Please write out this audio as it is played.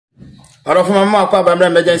Ora from mama kwa ba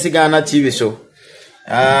emergency Ghana TV so.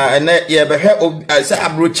 And ye be say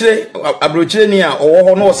abrochire ni a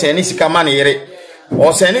owo no se ni sika ma ne yere.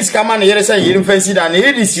 O se ni sika ma ne yere say yiri fancy da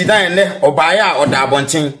ne di sidan ne obaya oda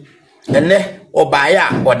abonten. Enne obaya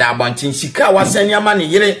oda abonten sika wasani ama ne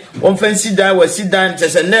yere on fancy dan wasidan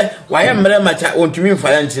chese ne waye mre macha ontumi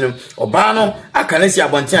mfa ya ntino oba no aka ne si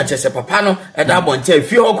abonten a chese papa no eda abonten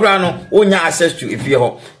afie ho kura no onya access to afie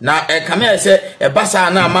ho na kame se basa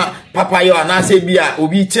na ama papa yo anase bia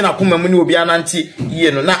obi ti na koma mu ne obi ananti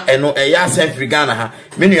ye no na eno eya Central Ghana ha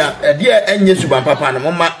menua de enye suban papa no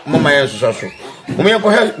mama yen soso mo ko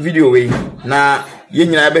he video we na ye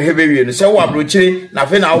nyina be hebe wie no se wo abrochire na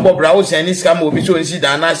fe na wo bobra wo sen ni scam obi so nsi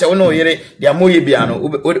dan na se wo no yere de amoye bia no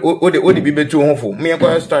odi bi betu ho fo me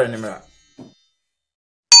ko story ni mera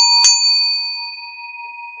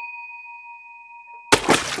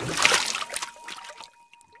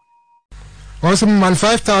also man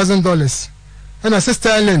 $5,000 and a sister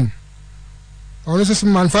Ellen also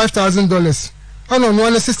man $5,000 and on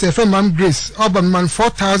one sister from Mom Grace about man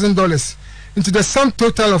 $4,000 into the sum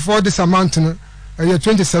total of all this amount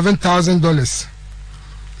 $27,000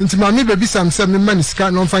 into my baby some 7 money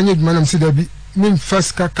scan on fine man see there be mean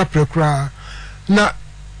first capra now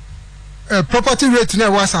property rate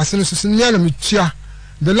now was as the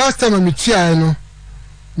last time I met you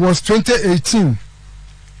was 2018.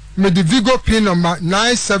 Me the Vigo pin number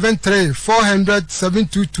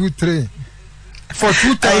 973-400-7223 for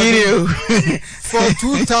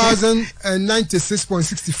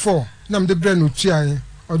 2,096.64. Nam the brand uchia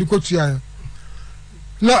or the coachia.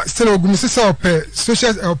 No, still ogumisa or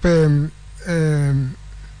social or per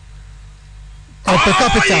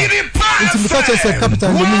capita. Into the capital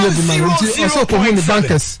and the million demand. Also community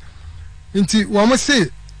bankers. Into one must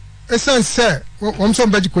say. Esan say won so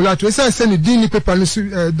baji kolato esan say ni din paper no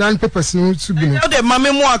dan papers no subino o de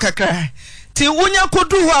mame mu akakra ti wonya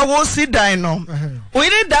kodu ho a wo si dan no o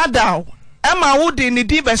ire dada e ma wo de ni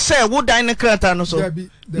di be share wo dan ne krata no so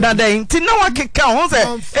dada ti na wa keka ho say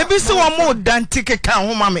ebi si wo mo dan ti keka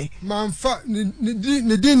ho mame man fa ni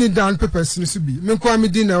din ni dan papers no subi me ko am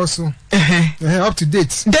din na also up to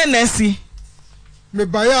date then nesi me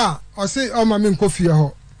baya o say o mame nkofie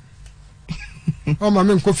ho oh my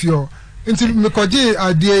man coffee until me koji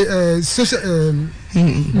ade social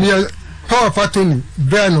power patoni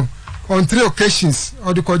Breno on 3 occasions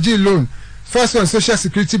or the koji loan. First one Social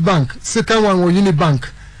Security Bank, second one was Unibank,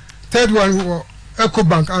 third one was Eco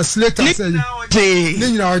Bank, as later as Oji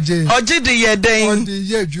the year day on the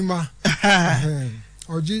year Juma.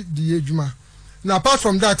 Oji the year Juma. Now apart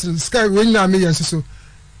from that, Sky when I mean so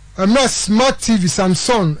I'm not smart TV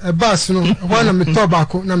Samsung a bus no one of me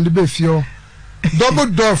tobacco nam the befio. Double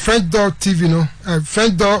door French door TV no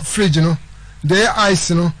French door fridge no the ice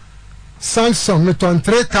no Samsung me ton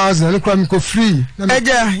 3,000 no kwa free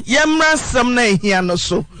eja yemra sam na hia no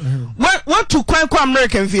so what to kwan kwa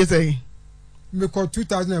American fee say me ko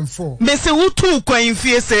 2004 me say who to kwan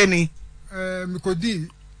fee say ni me ko di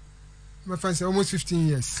my friend say almost 15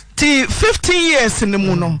 years ti 15 years ni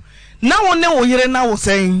mu no na wo ne wo yere na wo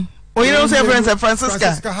say oyere wo say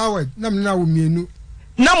Francisca Howard na me na wo mienu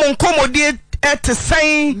na mo nkomodie et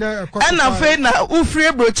say na fe na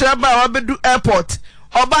ufrie brochira ba wa bedu airport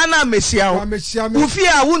oba na mehia ufi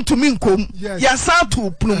a wuntumi nkom ya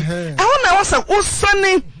satu prum ehwo na wo say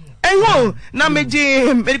usane ehwo na meji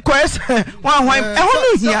request wa hwan ehwo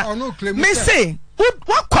no hia me say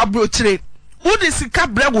wa kwa brochire wo de sika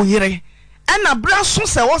bra wo yere na bra so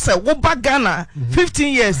say wo say wo ba Ghana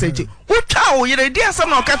 15 years age wo twa wo yere di asam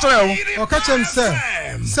na o ka kire wo o ka chem say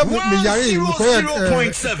me yare wo ko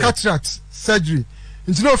cataract surgery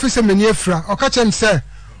into no office me niefra o ka chem say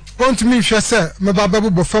want to me hwe say me baba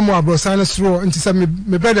bo fam abrosan no sro into say me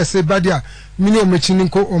brother say badia me ni o mechini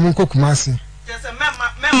nko o nko kumase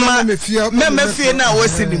me fie na wo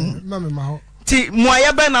sinim ma ho ti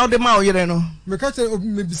moya be na o de ma o yere no me ka say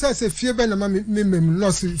me bisa say fie be na ma me no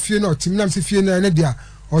say fie na o tim na say fie na ne dia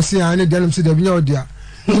o say an ne dia na say da bi nya o dia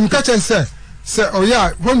me ka say oh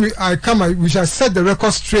yeah when I come we shall set the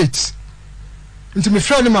record straight into me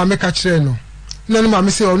friend ma me ka kire no na ma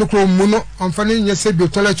me say onu kro mu no on fa ne nya say bi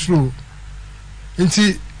toilet roll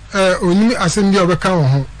nti onimi asem bi obeka wo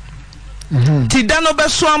ho ti dano be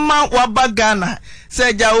so ama wa bagana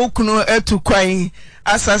say ja okunu etu kwan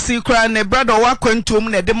asasi kra ne brother wa kwantom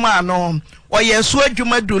ne de ma no oyesu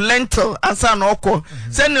adwuma du lentil asa na okọ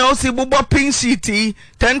say ne o si bubo pin sheet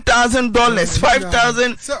 $10,000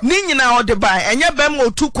 $5,000 ni nyina o de buy enye bem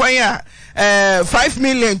otu kwan a 5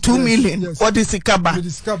 million 2 million what is ikaba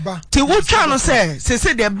ti wo twa no say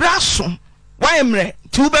de braso wa emre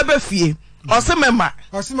ti wo bebe fie Osemema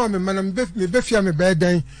me na me be fia me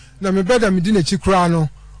bedan na me brother me di na chikura no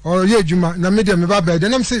or ye adwuma na me de me ba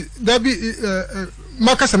bedan na say there be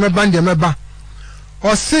makasa me band de me ba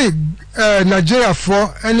or say Nigeria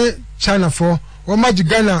for any China for or magic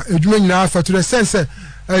Ghana adwuma nyina afa to the sense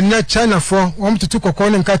na China for want to took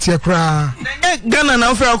kokon nka tie kra Ghana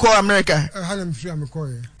na free ko America ha na free am ko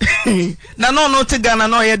ye na no te Ghana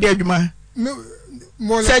no ye de adwuma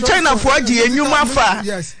se China for agi enwuma fa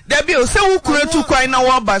there be o se wo kura tu kwan na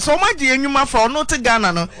wo ba so ma agi enwuma fa no te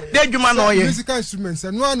Ghana no de adwuma no ye musical instruments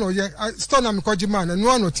no no ye store na me ko man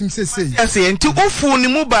no no tim say yes enti ofu ni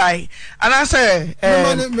mu bai ana se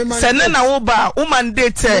se na wo ba wo man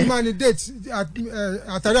date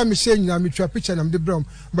atara me share na me twa picture na me de brom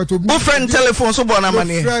but obi friend telephone so bona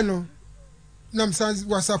mane friend nam sans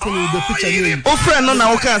WhatsApp no the picture ni o friend no na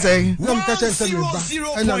wo kan say nam ka chen say me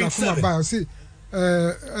ba na kuma ba see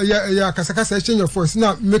ya kasakasa exchange your force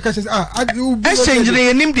na make us exchange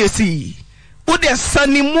ni nim de si wo de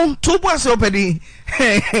sanimu to bo ase opedi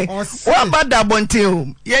wa bada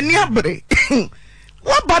bonten ye ni abre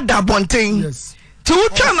wa bada bonten yes ti wo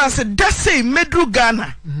twa na se da say medru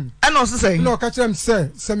Ghana and also say no ka chem say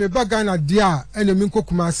me ba Ghana dia ene mi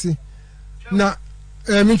nkokuma ase na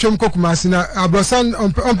mi nchom kokuma ase na abrosan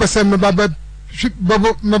on person me ba bo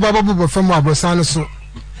fam abrosan so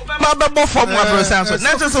Baba for my brothers.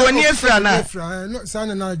 Not just when you fra na. No,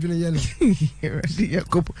 sana na adwene ye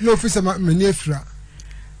no. No officer me ni fra.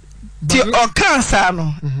 Ti o kan sa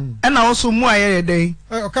no. E na wo so mu aye dey.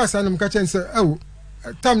 O kan sa no mka chen say ewo.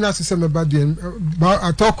 Time na se me ba dey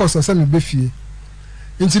atoko so se me be fie.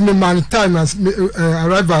 Inti me man time as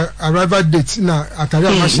arrival date na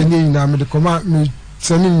atare machine na me de command me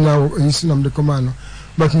send na yin na me de command no.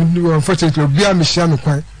 But unfortunately bia me share me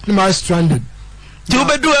kwan. No ma stranded. You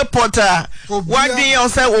be do a porter. Why do you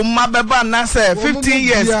say o ma beba na say 15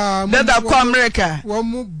 years that I America?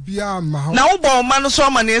 Na wo ba ma no so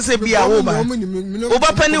ma na say bia wo ba. Wo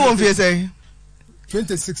ba penny won fie say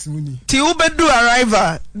 26 muni. Ti wo be do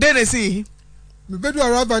arrival. Then they see. Me be do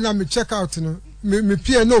arrival na me check out no. Me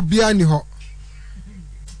pie na obia ni ho.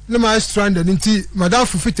 Na ma stranded nti madam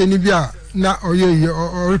fufite ni bia na oye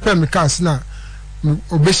o repair me cars na.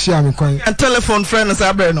 Obeshia me kwan a telephone friend is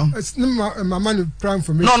abre no mama no prime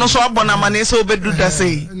for me no so abona mane so obedu da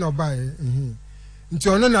say no buy nti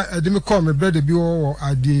ono na ede me call me brother bi wo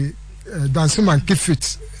ade dance man keep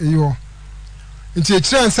fit yo nti e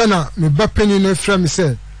kire ansa na me ba penny no fra me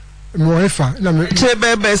say me wo efa na me che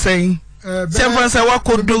bebe say seven say wa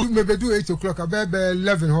kodu me be do 8 o'clock bebe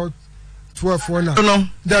 11 or 12 for na no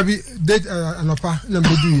there be date anopa na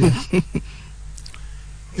me do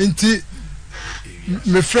nti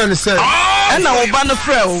me friend say and na oba no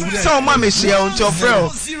frɛ say o ma me share o nti o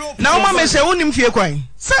frɛ na o ma me share wonim fie kwan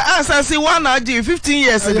say asase one na 15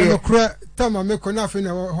 years ago no kra time me ko na fe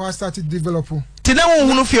na how started develop ti na wo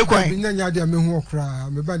hunu fie kwan na nya dia me hu okra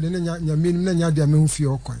me ba de na nya me na nya dia me hu fie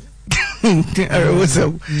okwan o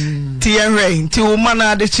so ti en rain ti o ma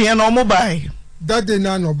na de chie na o mo bai that day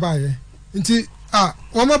na no bai nti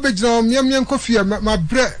wo ma be jina me nko fie ma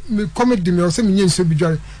bre me comedy me o se me nyenso bi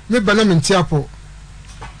dware me ba na me ntiapo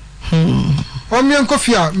o mi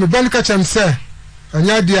enkofi a me ban ka chem se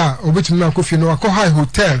anya dia obetumi na kofi no akọ high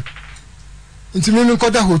hotel nti me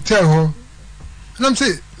nkoda hotel ho nam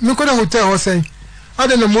say me nkoda hotel ho say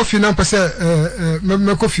ada na mofi na pese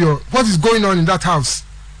me kofi what is going on in that house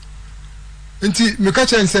nti me ka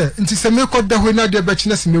chem se nti se me koda ho na dia be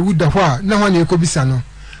china se me wuda ho a na ho na ekobisa no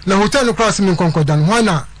na hotel no cross me nkonkoda no ho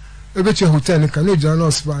na ebechi hotel ka no jana no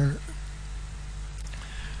span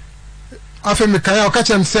afa me kaya o ka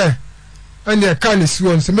chem se and the can is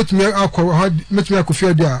one so met me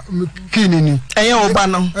akofia dia kini ni eye oba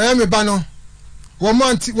no me ba no wo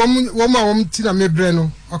ma ti na me bre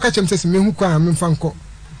no o ka chem se me hu kwa me mfa nko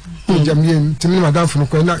jam ye timi madam fu no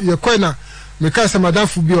kwa na ye kwa na me ka se madam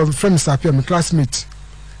fu bi of friend Mr. Pia me classmate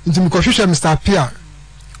nti me ko hwehwe Mr. Pia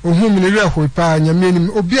o hu me ne re ho pa nyame ni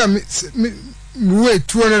obi a me we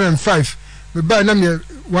 205 me ba na me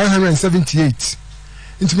 178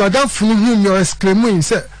 nti madam fu no hu me o exclaim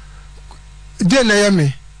say de na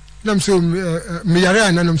yame nam so me yare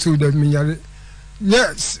anam so da me yare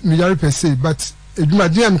yes me yare per se but eduma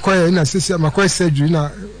de am koya na sese makoy surgery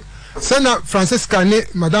na sana Francisca ne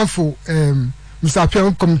madam fo Mr.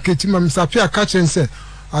 Pia communicate ma Mr. Pia catch and say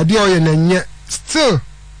ade o ye na nye still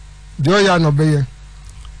de o ya no be ye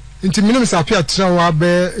nti me Mr. Pia tra wa be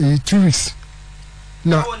 2 weeks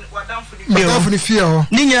na madam fo ni fear o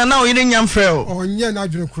ni nya na o ye nyam frɛ o onye na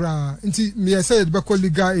adwene kura nti me say de be call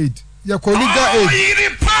legal aid ya colleague aid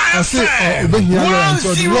I say obehia ya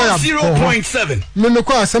so the lawyer 0.7 me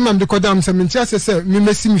ko asem am de kodam se me ntia se me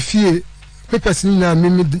mesi me fie papers na me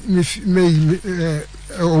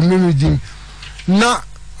o me dim na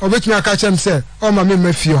obetumi aka chem say o ma me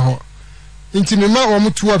mafie ho nti me ma wo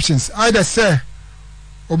two options either say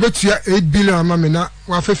obetua 8 billion ama me na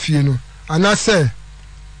wa fa fie no ana say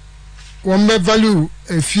wo me value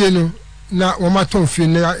fie no na wo ma ton fie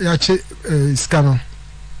na ya che ska no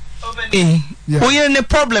we any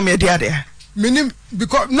problem e there minim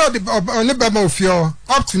because no the only bema of your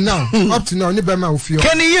up to now only bema of your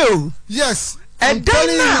can you yes and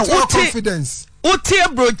then with confidence uti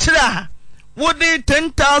brochira would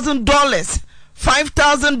 $10,000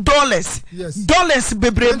 $5,000 yes dollars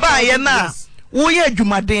bebre ba ye na wo ye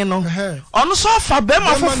adwumaden no ono so fa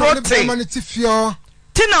bema foforo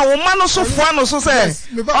tina wo ma no so fo no so say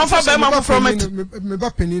on fa bema foforo me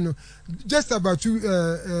ba penino just about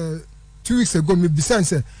 2 weeks ago me bisan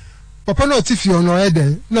say papa no tifio no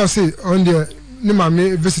eden na say on the ni ma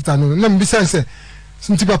me visitor no na me bisan say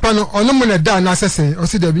sinti papa no ono mo na da na asese o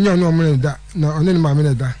say da bi no mo na da na ono ni ma me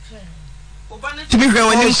na da to be hwe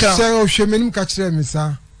wani nka say o hwe menim ka kire me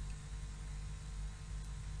sa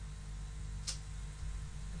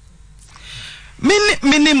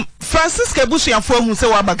minim Francisca busuafo hu say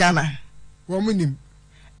wa bagana wo munim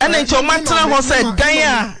ene nche o mantena ho say dan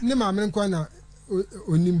a ni ma me nko na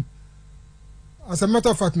onim. As a matter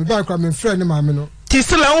of fact, me back from my friend, mamma no.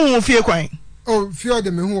 Tisla who fear quite. Oh, fear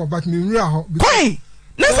them who but me real. Quite.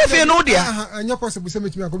 Never fear no dear. And you're possible to me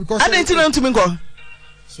because I didn't know to me go.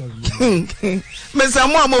 Sorry. Miss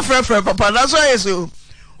Amo friend, papa, that's why I so.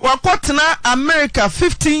 Wakotna America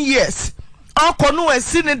 15 years. Our canoe has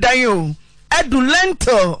seen it down.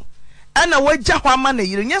 Adulento. And a way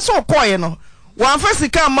Jahwamane, yes, so quiet no. One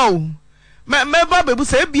first come out. My baby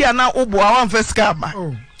say, be an obo, one first come.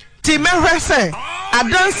 Oh. Ti mehwe se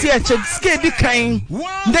adanse acheske di kan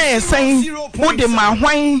na say wo de ma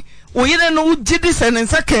hwan wo yire no gidi se ne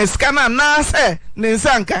nsa kan ska na na se ne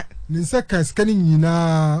nsa nka ne nsa kan ska ni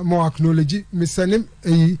nyina mo acknowledge me sene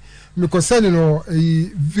me ko sene no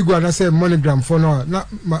vigo na say monogram for no na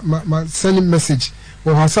ma send message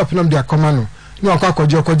wo WhatsApp nam dia command no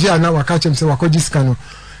akwakoji na wakache mse wakoji ska no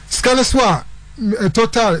so a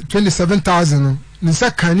total 27,000 ne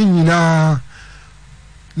nsa kan ni nyina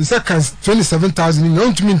the second 27,000 in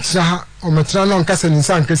don't mean cha o metrano on kase ni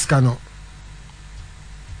san keska no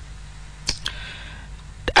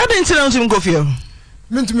I didn't tell him go feel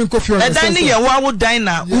mean to me coffee on dan ni ye wa wo dan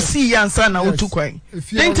na wo si yansa na wo tu kwan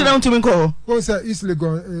didn't tell him to me go go say is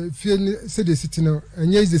legon fie ni say the city no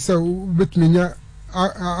enye is the say betmenya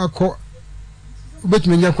akọ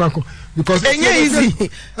betmenya kwako because enye easy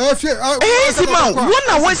easy man wo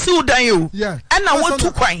na wo si wo dan yo na wo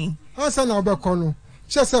tu kwan asa na obekọ no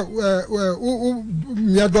just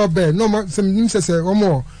me do be no ma sem say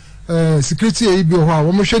omo security e bi ho a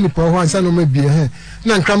wo mo hwe ni po ho ansa no ma bi he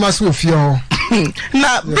na nkrama so ofie ho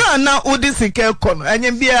na bra na odi sike ko no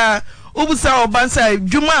anya bia obusa obansa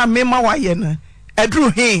dwuma amema waye na adru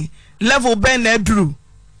he level ben na adru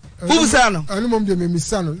obusa no anu mom de me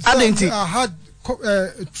misa no I had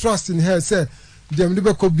trust in her say dem de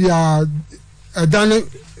be ko bia dan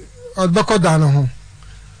odbeko dan ho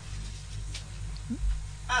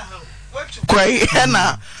kwai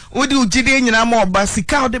na wodi ugide nyina ma oba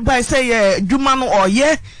sika odi bai say ye dwuma no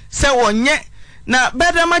oye se wonye na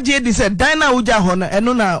beda ma je di se dan na uja ho na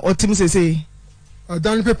eno na otim sese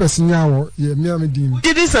dan papers nya wo ye me am din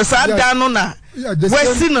gidi se sa dan no na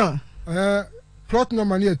wesi no plot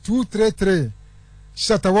number 233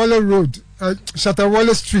 Shatawale Road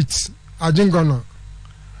Shatawale Street Ajingono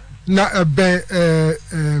na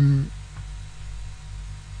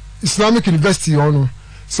Islamic University ono.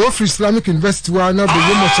 So for Islamic University, we are now the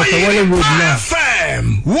room of Shatawale Road now.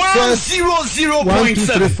 FM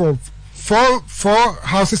 100.7. Four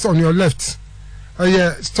houses on your left.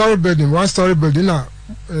 Story building, 1-story building.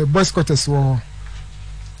 Boys' quarters were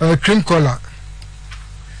cream color.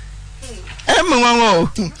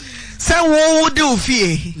 Say wo do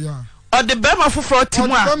fie. Yeah. Or the Bema for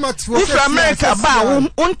Timwa. Who from America ba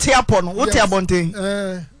unti upon what abonte.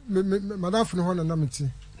 Madam from Hona Namiti.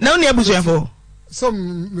 No near Bushafo.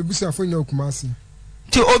 Some me busa for no kumasi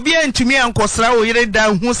ti obi antumi ankosra wo yire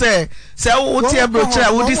da hu se wo ti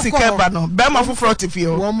abrocha wo di sika ba no be ma foforo ti fie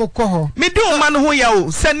wo mo ko ho me di ma no ho ya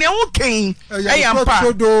o se ne wo ken ayampa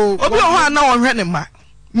obi ho ana wo hwe ne ma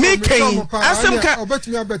me ken asem ka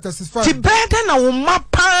obetumi abeta satisfy ti beda na wo ma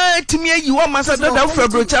pa timi ayi wo ma se da fo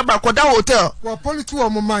abrocha ba ko da hotel wa polity wo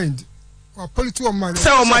mo mind se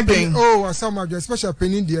wo ma den some especially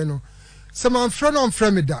penin die no se man friend on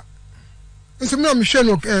friend me da. So now I'm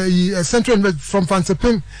showing Central University from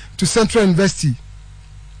Fansepim to Central University.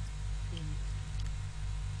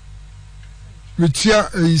 With your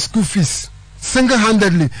school fees.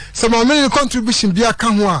 single-handedly. Some of many contribution be a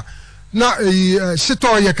kanwa na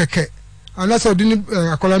shito ye keke. And that's how didn't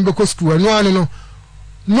a Colombico school.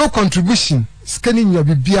 No contribution. Scanning your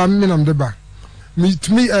bibia minam deba. Me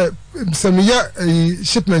to me some year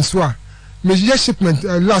shipments were. Me year shipment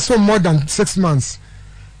last one more than 6 months.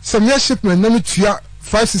 Some year shipment na me to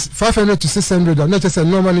 500 to 600. Not just a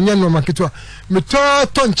normal in your market. Me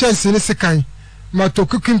ton chance in a second. My to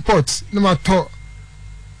cooking pots no matter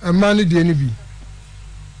a money the NB.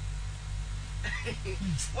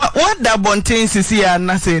 What that bontains is here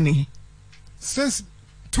nothing. Since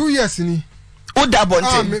 2 years in what that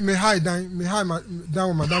bontains? Me high down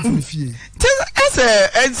madam for the fee. As a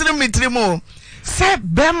extreme say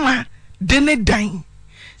Bema didn't die.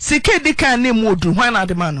 Sike de can name wood when at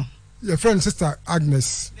the man. Your friend sister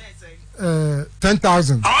Agnes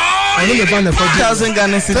 10,000. I know the banner for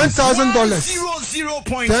 $10,000.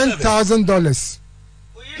 $10,000.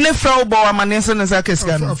 Ne frau bo manense ne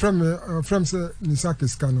sakeskano. From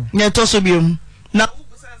Nisakeskano. Ne tosobium. Na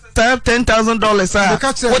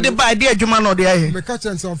 $10,000 what the buy dear Juma no dey. Me catch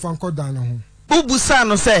some fan code down ho. Ubusa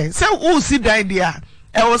no say who see the idea.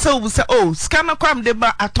 E wo say ubusa oh scanner kwam de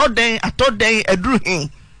ba atoden aduru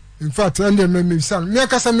hin. In fact and me san me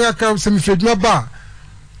aka se me fredma ba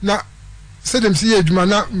na say them see adwuma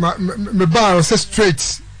na me ba say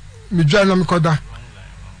straight me dwa na me koda.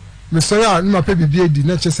 Me sorry na pay bibie di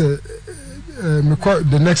na che say me call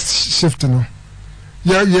the next shift no.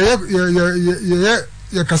 Yeah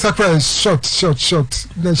kasapra is short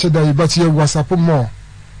then she that but you WhatsApp more.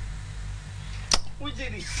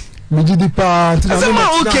 Me did pa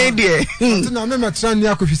okay there. Na me matran ni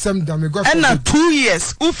akofisam da me go. And na 2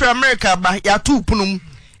 years u from America ba ya tu punum.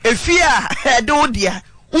 Efia do dia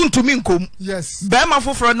untumi nkom. Yes. Be ma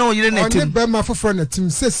foforo na oyire na tim. Oni be ma foforo na tim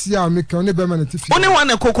sesi a me ka oni be ma na tifi. Oni wan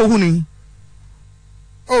na koko hunu.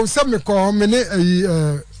 Oh se me ko me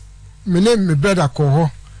ne me brother ko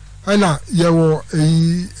ho. Ana ye wo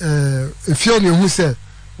efia ni hu se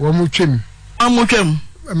wo mu twem. Amu twem.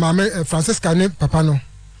 Mama Francisca ne papa no.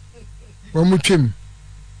 Wo mu twem.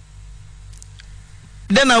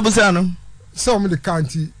 Den abusano. So me the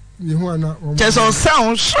county me hu ana. Just on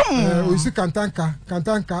sound. We see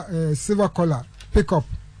kantanka silver color pick up.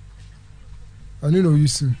 I don't know you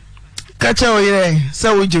see. Catch oyire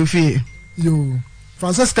say we jefie. Yo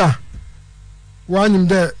Francisca. One him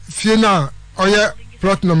there fie na oye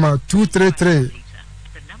plot number 233.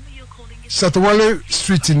 Shatawale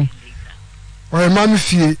Street in oye mami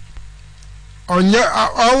fie. Onye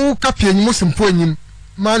awu kapie ni musimpo enyim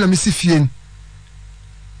ma na misi fie.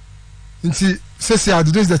 Nti sesi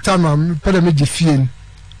adu this the time I'm pede me fie.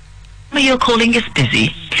 The number you're calling is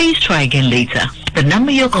busy. Please try again later. The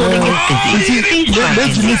number you're calling is busy. Please try again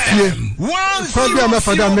later.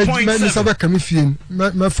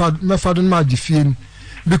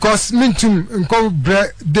 Because mintum nko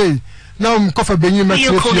bre day now mkofa benyi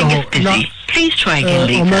you're calling is busy. Please try again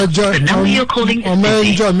later. The number you're calling is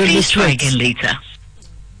busy. Please try again later.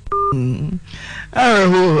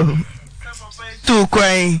 Too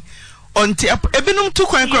quiet. On tap, ebinum too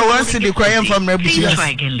quiet. One city quiet from Please try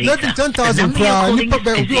again later. 10,000 crowd.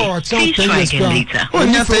 Please try again later.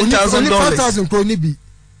 Only $5,000 crony be.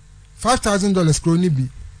 $5,000 crony be.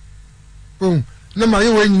 Oh, no my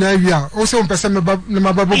way in area. Also, person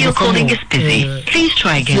you're calling is busy. Please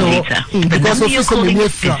try again later. The number you're calling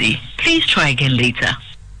is busy. Please try again later.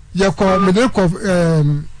 You call me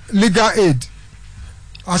legal aid.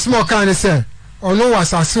 A small kind of say, or no,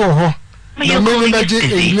 as I saw her. You're calling is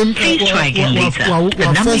busy. Please try again later.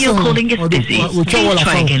 The number you're calling is busy. Please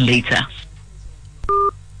try again later.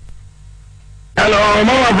 Hello,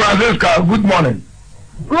 Mama Francisca. Good morning.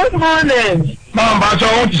 Good morning. Mama, but I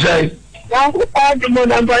want to say.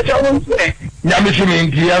 Nyamisi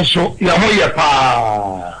mingi so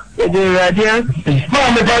oyerepaa.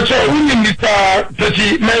 Mama, but I only Mr.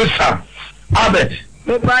 Tati Mensa. Albert.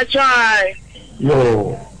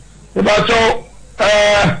 Yo. But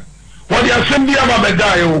what you assembly about the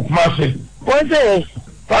guy who must what's it?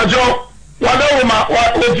 Pajo, what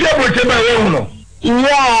you no? Yeah,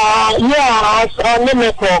 I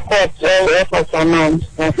never court for some months.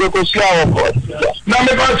 I could shower court. Now,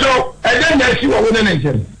 Pajo, I didn't see what we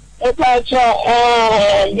didn't. Pajo,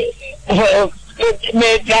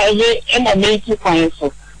 made it and I make you find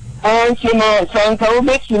so. And you know, some will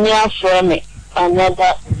make me from me.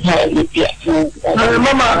 Another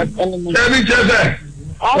Mama, let me just say.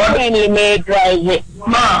 I may drive it.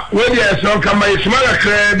 Ma, where you so come my small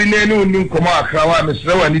crab in any new Koma,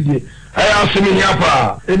 Mr. Wanidi. asemi ni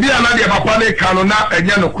apa ebi ana de papa ne kanu na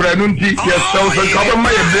enye no kura no nti yeso so ka ma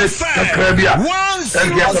ye break kakra bia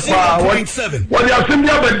what you asemi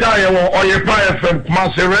abeda ye wo Oyerepa FM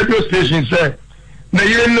kuma se radio station say na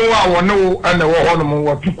yire no a wo no ana wo ho no mo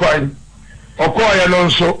wo tukwan okoye no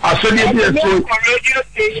nso asedi bi eto radio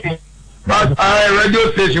station but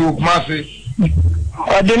radio station kuma se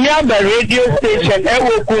Odunia the radio station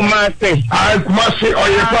ewo Kumasi. Kumasi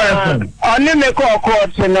Oyerepa FM. Oni me call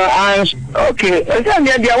court no and okay. Ese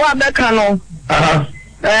me dia wa beka no.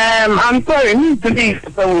 I'm sorry, me to be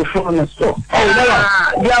so phone so.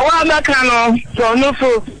 Dia wa beka no so no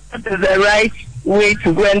feel the right way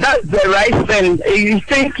to go and that's the right thing. You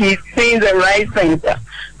think he's saying the right thing.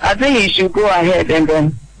 I think he should go ahead and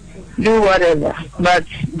then do whatever, but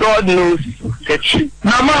God knows the truth.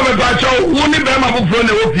 Now, Mama, but you won't be able to phone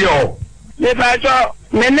the OPO. If I saw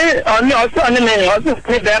many also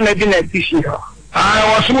maybe a tissue. I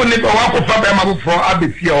was only a walk of Fabama for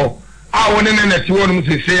Abifio. I want in a 2 1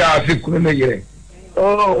 to say, I think,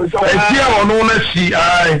 oh, so I want to see.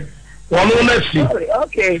 I want to see.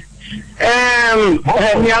 Okay. I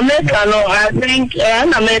think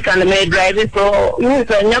an American may drive it, so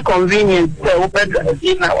it's a convenience. And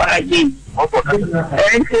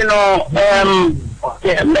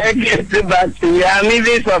I'm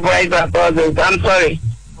even surprised about this. I'm sorry.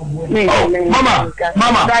 Mama.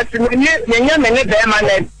 That's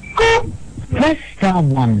Press star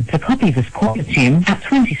 1 to copy this call tune at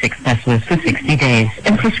 26 pesos for 60 days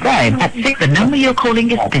and subscribe at 6. The number you're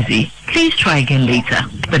calling is busy. Please try again later.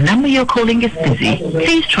 The number you're calling is busy.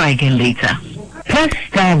 Please try again later. Press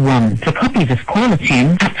star 1 to copy this call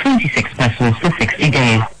tune at 26 pesos for 60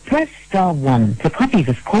 days. Press star 1 to copy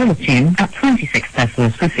this call tune at 26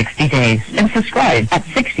 pesos for 60 days and subscribe at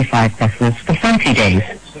 65 pesos for 30 days.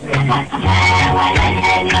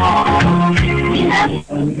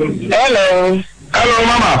 Hello. Hello,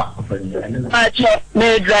 Mama.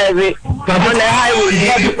 May drive it on the highway.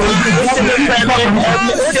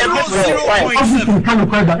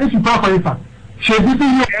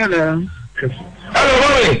 Hello,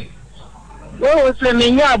 what was the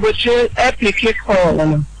menu about your epic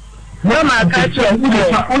call? Mama, catch you. All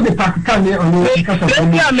the practical on the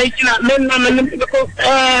making up men,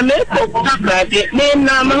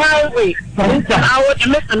 highway. I would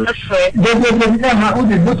miss a friend. They will never all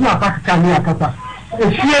the bottom of practical.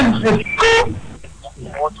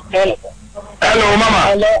 Hello, Mama.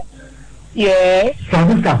 Hello. Yes.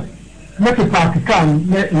 Francisca, make a practical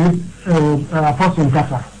apostle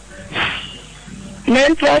Kata.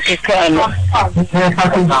 Men practical.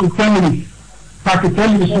 Family. Francisca.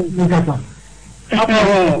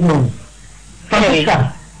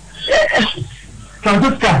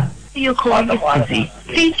 You're calling is busy.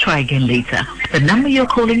 Please try again later. The number you're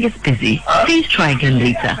calling is busy. Please try again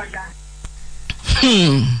later.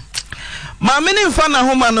 Mamini mfana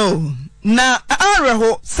homa no na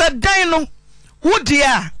areho sadano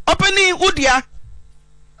wudia openi wudia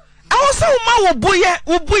awose uma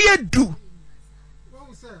wobuye du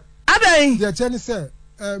adai the chani say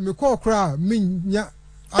me call kra minya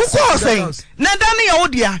uko say na dani ya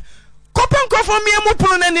wudia kopan krofo mi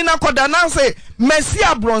emupunu na ni na koda na say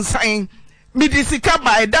mesia bronsan midisika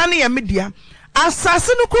ba dani ya media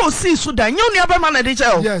asase no ko si so da nyu nua be ma na de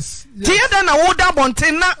cheo yes tie da na wo da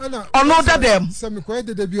bonten na ono da dem say me ko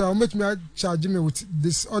de bi o make me charge me with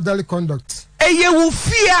disorderly conduct eye wo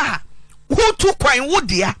fia wo tu kwan wo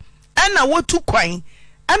dia ana wo tu kwan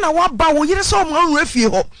ana wa ba wo yire so ma nru afie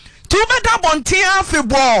ho ti wo be da bonten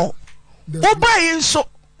afebo wo ba yin so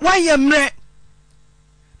wa ye mre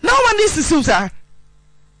na wa ni sisiu sa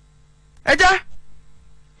eja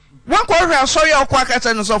wa ko hwe asori okwa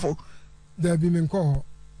akata no sofo there be me call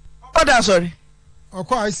oh that's sorry The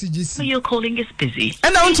number you're calling is busy.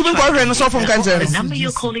 And I want to be boyfriend and so from Kansas. The number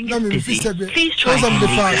you're calling is busy. Please try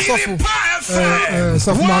again.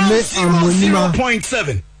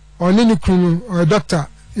 On any crew or doctor,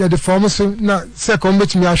 yeah, the pharmacy na second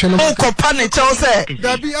which me ashano. Oh, kopane tell say.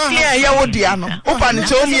 Yeah, ya wo dia no. Opane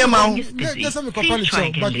tell me ma. Yes, I'm kopane tell,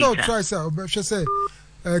 but no try say, but she say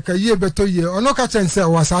ka ye beto ye. Ono ka chen say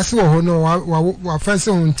was asase wo ho no wa fence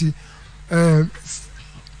hunti.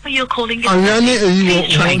 You're calling it.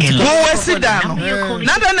 Please try again. Go sit down.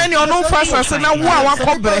 Nada na ni ono fast as na wo a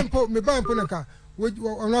wakobre. Me ba mpo na ka.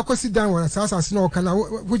 Ono ko sit down as asase na kana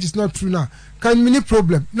which is not true now. Can many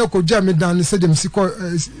problem. No ko ja me down say dem siko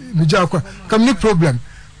me ja kwa. Can many problem.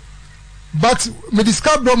 But me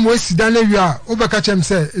discover bro mo sit down wi a obeka chem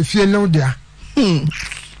say efie no dia.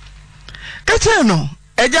 Kache no.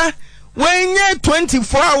 Eja when ye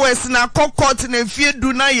 24 hours na court na efie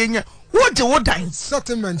du na ye nya What the what dying?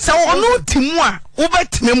 Settlement. So no timwa, over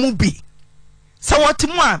timemubi. So what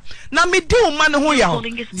timwa? Na me do man who ya.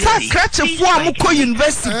 Sa scratch a form ko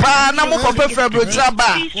university pa na mo papa February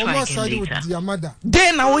traba.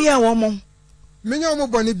 Then na we ya woman. Menya mo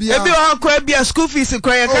boni bia. Ebi o akwa bia school fees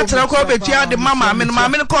kwa ya ka tira kwa betua de mama me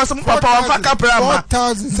no ko so papa wa fa kapra ma.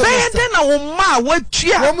 Then na wo ma wa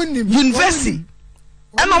tua university.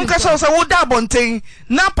 And I'm catching us a wood abonting.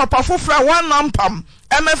 Now, Papa Fufra one nampam.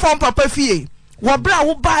 MF Papa Fie. Wabra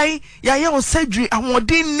will buy Yaya Cedric and what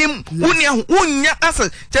didn't him. Unya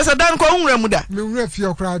answer. Just a damn call Remuda. Me ref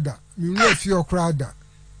your crowd. Me ref your crowd.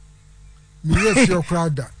 Me ref your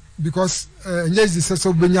crowd. Because yes, this is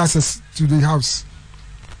so many access to the house.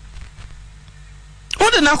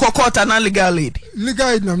 What the Nako court and legal aid? Legal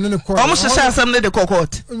aid, no, no, court. Almost a some the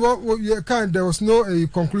court. Well, there was no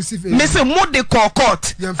conclusive aid. Mr. Mood the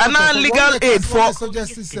court and legal aid for.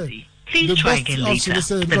 Please try again later.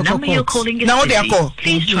 The number you're calling is now they are called.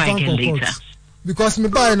 Please try again later. Because me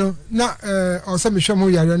buy no na or some show mo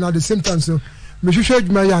yare na the same time so me show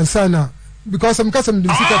my answer na because I'm custom the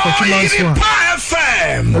sister for 2 months one.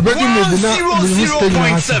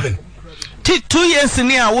 OYEREPA FM 2 years in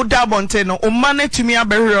here wo da bonte no o mane tumi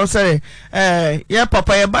abehwe say ya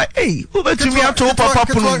papa ya ba wo betumi ato wo papa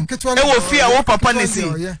punu e wo fi a wo papa nesi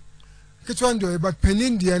kitwan do but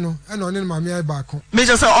penin de no e no ne mama ya ba ko me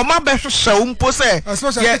just say o ma behwe wo mpo say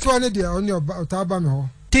especially kitwan de oni ota ba me ho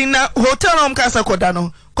tina hotel no mkasa koda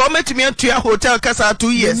no ko metumi atua hotel kasa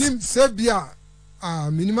 2 years minim se bia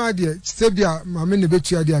minima de se bia mama ne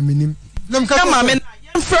betua de minim nam ka mama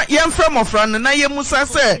yemfra mofran na yemusa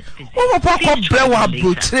se wo papa ko brewa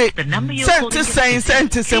brotre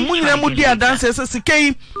sente se munyina mudi adanse se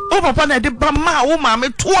sikei wo papa na de ba ma wo mama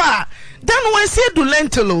to a dan we se du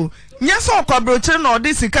lentelo nya so ko brotre na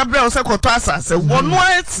odi sika brewa se koto asase wono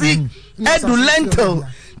asi edu lentel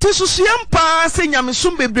ti susuyam pa se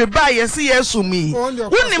nyamesum bebreba yesi yesumi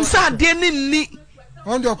wonim sa ade ni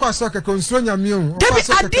on de ko asoke konstro nyame o debi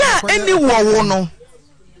ade a eni wo no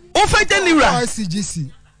o fa denira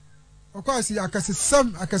ICGC o ko asi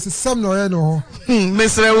akasesam no ye no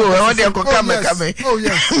mesre wo de ko kame oh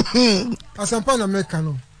yes asampa na meka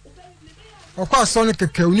no o ko asone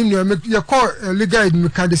keke unim no ye ko legal aid me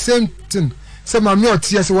ka the same thing say ma me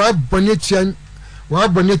otie say wa bone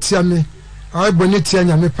tia me I bonnet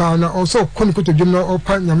nyame pa na also konikoto dwom na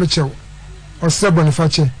opa nyame chew o se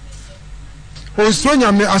bonifache o so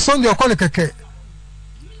nyame ason de okone keke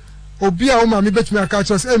obi a o ma me betumi aka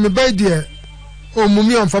chos me bai de o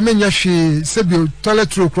mumi on fa menya hwe se bi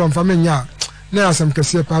toilet roll kro on fa menya na asem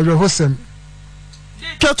kese pa re hosem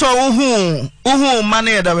toto uhu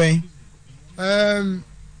mane da we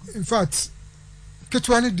in fact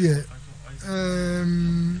ketwani de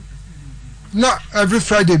na every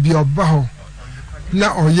Friday be oba ho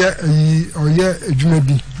na oye adwuma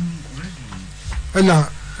bi na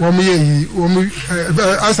wo me yi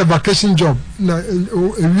as a vacation job na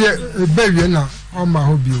ewie na o ma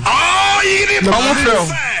ho bi OYEREPA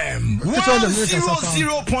FM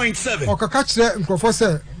 100.7 o ka kire nkofo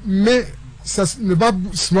se me ba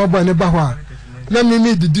small boy ne ba ho a na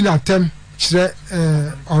me didi na tem kire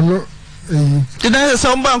ono did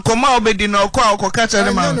some bank come out be di na ko ka kire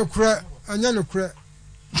ne ma anya no kure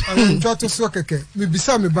ntwato so keke me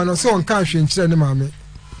bisa me ba no so on kan hwe nkire ne maame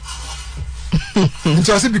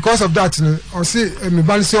nti because of that no o say me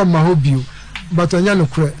ba so ma ho bio but anya no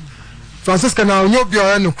kure Francisca na onyo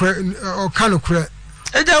bio no kure o kan no kure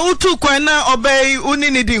eja utu kwan na obey uni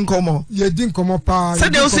ni di nkomo ye di nkomo pa se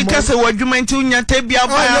de o si kase wadwuma nti unya ta bia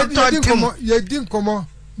ba to ye di nkomo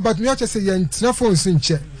but me acha say ye ntina phone sin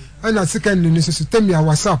che ana second ni so temi a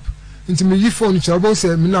WhatsApp nti me yi phone che obo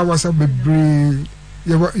say me na WhatsApp bebre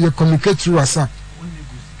ye communicate through WhatsApp.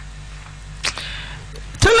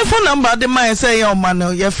 Telephone number the man say your man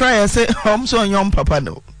your friend say so young papa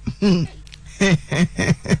no.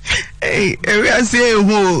 Hey, we say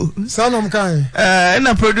who son of kai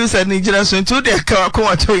na producer Nigeria so to the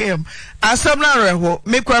ko to him. Asabna reho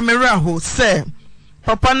me kwa me reho say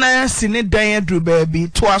papa na sine dan adru baby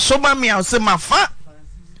to asoba me say mafa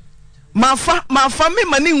me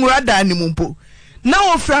mani nwura da ni mumpo na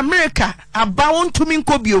wo fra America aba won to mi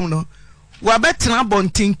nkobiom no wa betena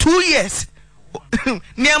bontin 2 years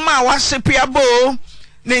niema wa shepia bo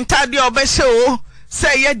ne ntade obehye o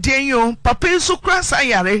say ye den yo papa nso kra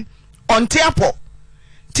sayare onte apo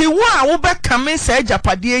ti wo a wo beka me say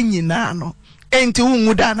japade nyina no enti wo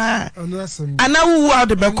nguda na ana wo out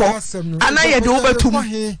de beko ana ye de wo betum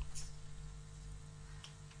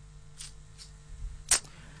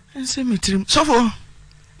ense mitrim sofo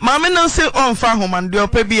mama no say on fa homan de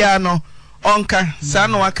opa bia no onka sa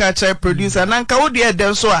no aka cha producer nanka wo de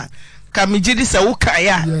den so a kamijidi se wo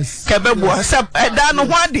kaya kebebo se eda no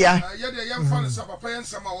ho adia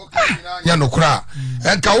ya nokura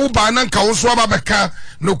enka wo ba na nka wo so ababeka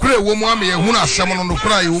nokura ewo mu ame ehunu asem no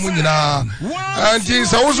nokura ewo mu nyina anti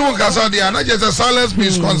se wo so nkasa dia na just silence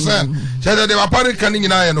means concern je de papa kan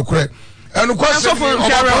nyina ya nokura enu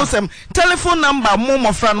kwase telephone number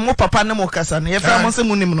mo fra no mo papa ne mo kasa ne ye fra mo se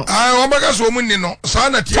munim no o baka so mu ni no sa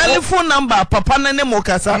na tie telephone number papa ne mo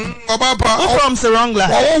kasa o papa o from se wrong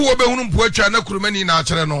line wo be hunu mpo atwa na kurumani na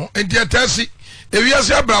akere no enti atasi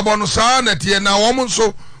ewiase abrabo no sa na tie na wo mo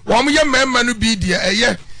so wo mo ye memma no bi die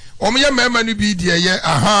eye wo mo ye memma no bi die eye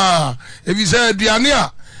aha ebi se aduane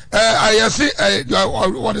a ayese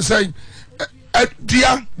what is saying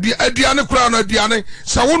aduane kura no aduane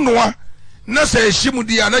sa wo noa na sa ehim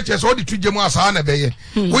dia na che so de tugemu asa na beye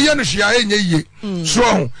wo ye no hwia enye yie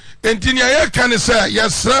so enti ne aye kan se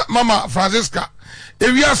yesra mama Francisca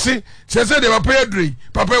ewiase se de papa adrei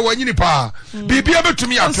papa wanyini pa bibia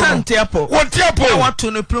betumi ato no wo tiapo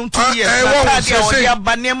wato no prum 2 years papa dia odi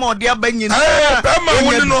abane ma odi abanyini ma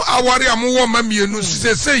woni no aware amwo mamienu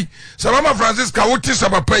sesei sa mama Francisca wo ti sa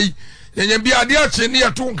papa yi yenye bi ade a che ne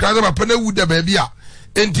yato nkaza papa na wuda ba bia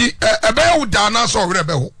enti ebe ya wuda na so were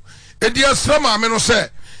be ho edi asra ma me no se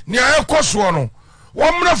ne ayekoso no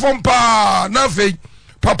wo mra fom pa na fei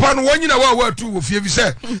papa no wanyina wa atu wo fie bi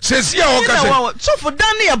se sesi a wo ka se so for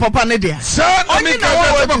dan ya papa ne dia sa na me ka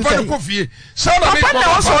papa ne ko fie sa na me papa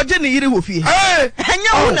na wo so oje ne yiri wo fie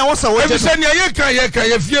enya wo na wo so oje se ne ye kan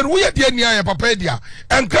ye fie wo ye dia nia ya papa dia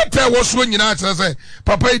enkata wo so nyina kire se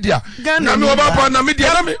papa dia na me wo papa na me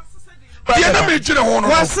dia na me dia na me chire ho no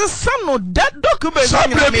wasesa no that document sa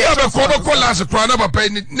be ko last kra na papa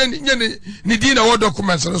ni di na wo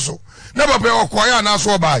documents so na papa o koya na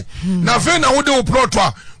so bai na fe na wo de wo plot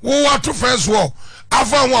a wo wato first wo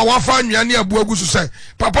afa ho a wafa anwane abu agusu se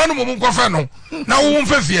papa no mum nkofa no na wo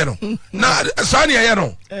mfa fie no na sa ne ye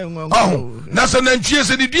no na sa na ntwie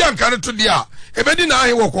se di dua nka ne to dia ebedi na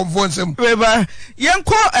ahe wo konfo nsem beba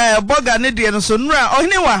yenko boga ne de no so nura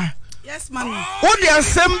ohine wa yes mami wo de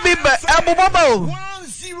asem bi ba abobaba o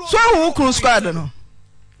so wo kru squad no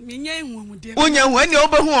minya enwu de onya hu ani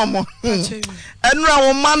obehu omo enura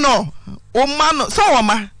wo ma no so wo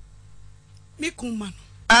ma mi kuma no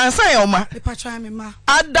ansa ya wo ma e patwa me ma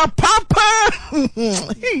ada papa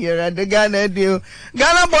here the Ghana deal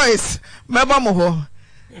Ghana boys meba mo ho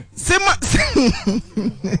sima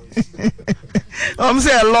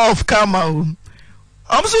say love come out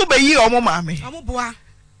so be yi omo ma me omo boa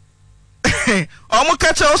omo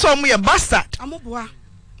kache so omo ye bastard omo boa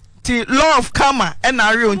ti love kama and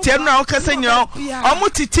are you tell now kasenyo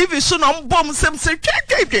omo ti TV so no bom sem se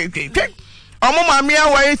twetwetwetwe omo ma me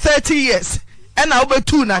aware 30 years and I be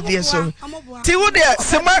 2 na there so ti wo de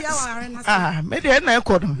sema me de na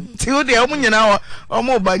ekodo ti wo de omo nyina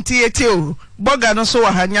omo banti eti o boga no so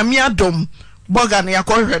wa ha nyame adom boga no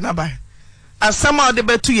yakohwe na ba asama de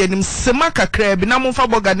betu yenim sema kakra bi na mo fa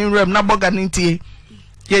boga ni rem na boga ni tie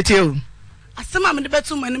yeti o asama me de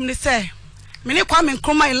betu manim ni say mini kwa me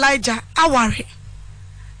nkroma Elijah aware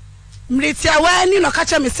mreti awani no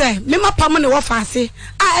kacha me say me mapam ne wo faase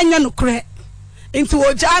a enya no kure enti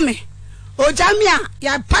ojame a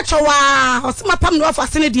ya pachowa osima pam ne wo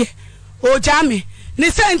faase ne de ojame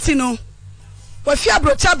ni senti no wa fi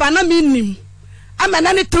abrocha ba na minim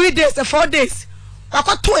amana ne 3 days 4 days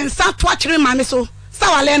wakoto ensa to akire mame so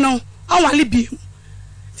sawale no onwale bi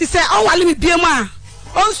ti say onwale mi bi mu a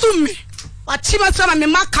onsum me wachima so na me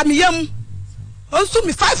maka me yam onsu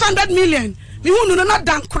mi 500 million mi hunu no na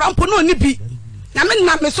dan krampo no ni bi na me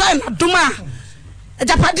na me so na duma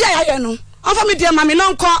ejapade ya no onfa mi de ma me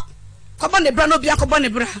no nko ko ne bra no bia ko ne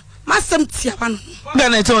bra masem tia ba no ga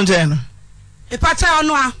na to nje no e pacha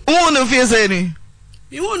ono a hunu fi se ni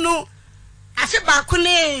mi hunu afi ba ko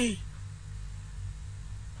ne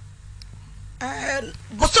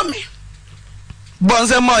bosome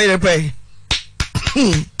bonse mo ire pay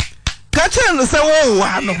kache no se wo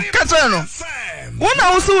wa no kache no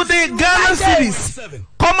wona wo so de Ghana series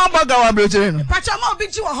koma boga wa brochere no pacha ma obi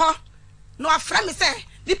ji wo ho no afra me say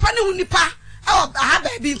nipa ne hu nipa ha ba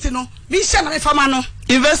bi ntino mi hye na me fama no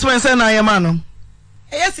investment say na yema no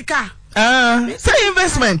sika say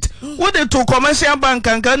investment wo de to commercial bank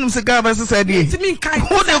kan kan sika ba se de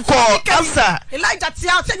wo de ko afsa Elijah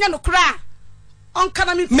tia se nya no kra on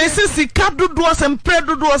kana mi Messi kadudu asempre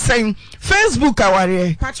dudu asen Facebook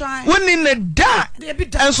aware woni ne da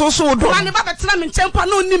enso so do ani ba betena me nchempa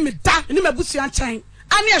no ni me da ni mabusua nchen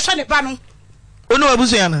ani ehwe ne ba no onu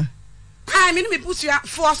abusua na me ni me busua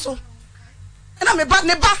fo so na me ba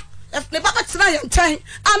betena ye nchen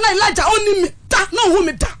ana Elijah oni me da no hu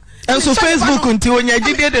me da enso Facebook nti onya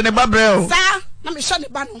gide de ne ba bre o sa na me hwe ne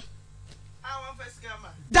ba no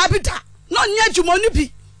dabida no nya dwuma no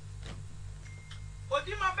bi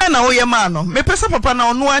odima be na wo ye ma no me pesa papa na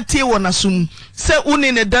ono atie wo na sum se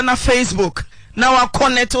uni ne da na Facebook na wa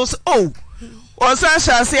connect us o san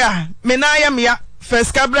shase a me na ya me ya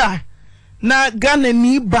first cabra na Ghana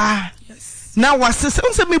ni ba na wasese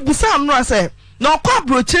unse me busa no ase na okwa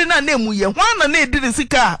abrochiri na na emu ye hwan na na ediri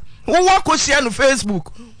sika wo wakohia no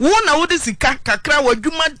Facebook wo na wo de sika kakra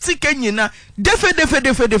wadwuma sika nyina defe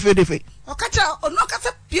okacha ono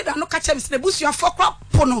kasa pie da no kacha mi se busu afọ kwa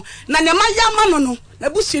pono na nyama ya ma no na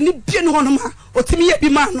busu ni bie no hono ma otimi ye bi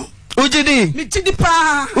ma no ujidi mi jidi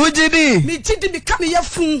pa ujidi mi jidi mi ka mi ye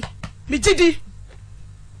fun mi jidi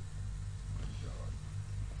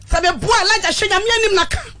sabe boa la ja hwenya mi anim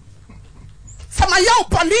naka sama ya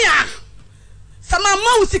oponia sama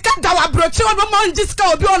ma usika da wa brochi wa ma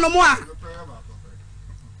njiska obi ono mo a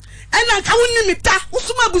ena ka wonni mi ta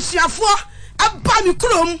usuma busuafo aba mi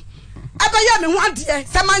krom abaya me ho ade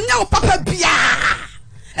sama nya o papa bia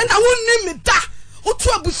ena wonni mi ta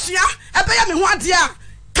utu abusua abaya me ho ade a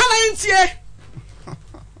kana ntie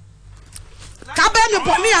ka ba me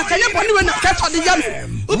boni an ka ye boni we na ka so de yam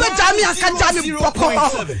ube jami an ka jami boko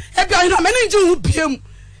e bia ina me nji hu biem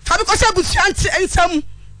ka bi ko se abusua nti ensam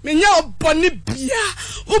me nya o boni bia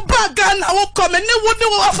uba Ghana wo ko me ne wo ne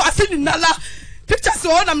wo afase ni nala pictures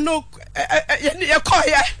wo nam no ye ko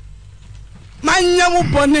ye manya wo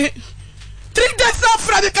boni 3 days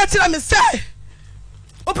after the catch me say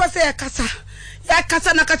o pa say ya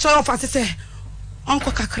kasa na ka choro afase say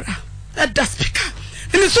onko kakra e da speaker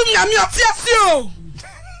ni sum nya mi otiase o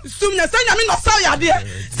sum nya say nya mi no sa ya de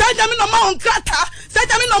say nya mi no ma on krata say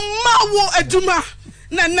nya mi no ma wo aduma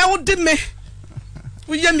na wo de me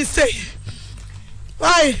wo ye mi say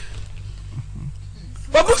why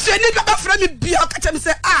babusu ni baba fra mi bia ka che mi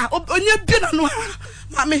say onya bi na no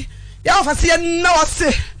mami ya ofase ye na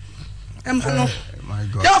wase emano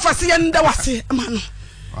ya ofase ye nda wase emano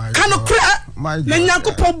kanu kura me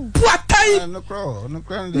nyankopɔ buatai no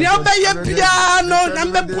ni obeye bia no na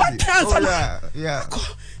me buatai sana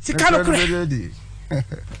si kanu kura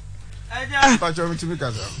aja pacho mitimi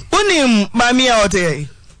kaza unim mami ya ote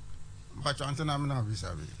pacho antena me na bisa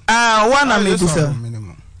bi wana me bisa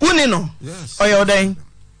uni no oye odan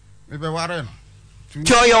me be ware no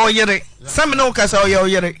cho yo oyere sam no kasa oye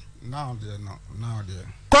oyere now there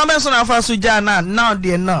come so na fa so ja now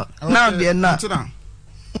there no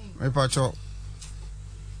me pacho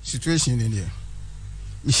situation in here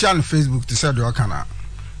me share on Facebook to say do kana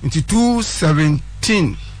into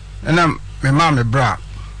 2017 and me ma me bra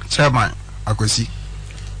chairman akosi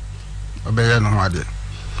obeye no ho ade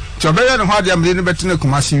obeye no ho ade am ni betene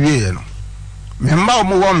kumasi wie no me ma o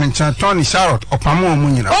mo wo me chan Tony Charlotte opamo mu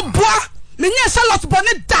nyina oboa me nya Charlotte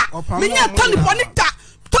boni da me nya Tony boni da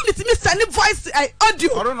Tony ti me send voice audio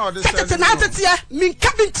tete na tete me nka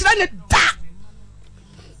bi ntira ne da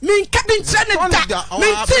min kabin trene da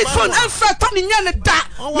min phone and for Tony nya ne da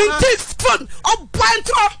min phone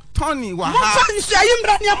obantro Tony wa ha mo fa nsu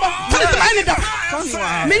ayimra ne ma Tony ti ne da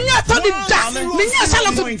min nya Tony da min nya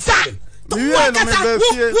Charlotte da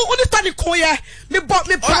wo ni Tony ko ye me pa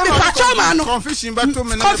chama no confusion ba to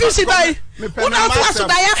me na confusion bai una to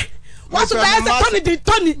da ya wasu da ya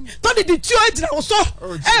Tony di tio ejira wo so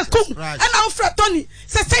kum na ofra Tony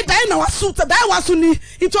say da na wasu da wasu ni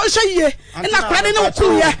into hwe ye na kra ne wo ku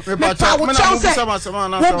ye me pa wo chon say wo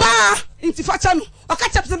ba inti facha no o ka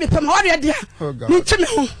chapse me pem ho re dia ni nche me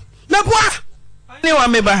ho me boa ni wa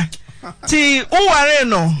me ba ti wo ware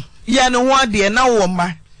no ya ne ho ade na wo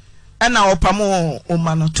ma na opamo o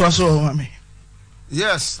ma no to so wa me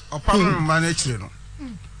yes opamo ma na chire no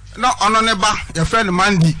na ono ne ba your friend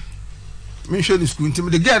Mandy me show the school nti me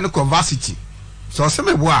the girl no conversity so se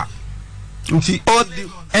me boa nti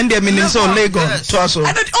and the minister of Lagos to so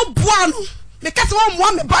and o boa no me kase wo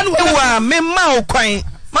mo me ba no wa me ma o kwan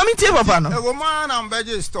mami tie papa no e go man am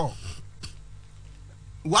beje store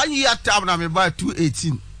 1 year tab na me buy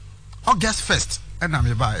 2018 August 1st and na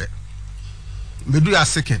me buy me do ya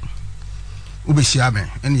second ube shia me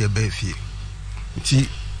and ye be fie nti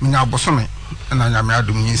me nya bosome na nya me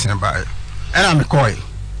adum nyinsen buy and na me koy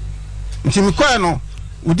nti me koy no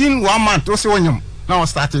within 1 month o se wonyam na o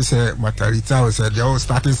started say matarita o say they all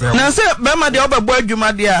started say na say be ma de obebo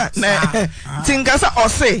adwuma de a na tinka sa o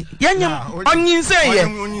se yanyam onyinsen ye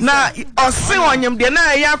na o se wonyam de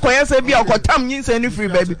na ya akoye say bia okotam nyinsen ni free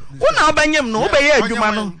baby una obanyam no obeye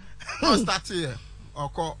adwuma no o started here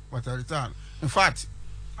oko matarita in fact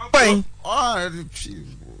Pai.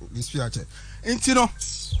 This future. Nti no,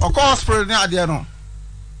 oko hospital na ade no.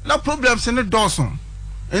 Na problems in the Dawson.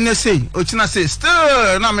 And they say, Ochina say,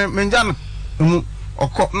 still na menja no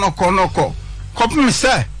oko no ko. Kopi me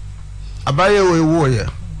say, abaye we wo ye.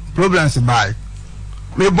 problems by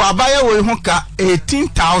me bo abaye we ho ka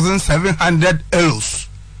 18,700 euros.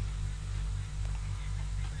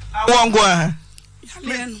 Won't go.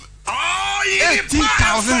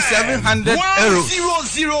 18,700 euros.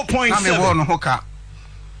 0.7.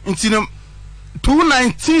 Into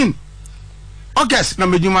 219 August na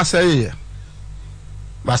meduma say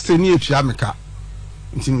but still near Jamaica.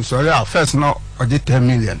 Into sorry, first no or 10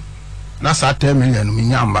 million. That's a 10 million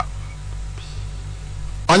minyamba.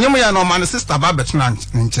 Onyemu ya no man sister babet na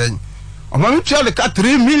nchen. Omami pia the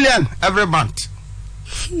 3 million every month.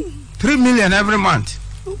 3 million every month.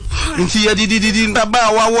 Inti ya di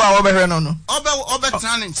baba wa obehwe no. Obe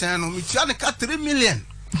tran nchen no mi pia the 3 million.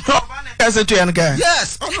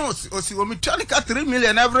 Yes, oh no, osi o mi pia the 3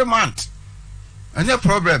 million every month. Any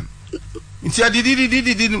problem. Inti ya di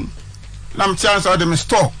na mi chance o de mi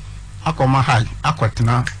store. Akoma high,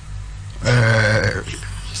 akwetena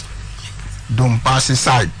don't pass the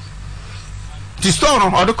side. The store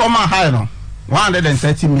or the common high no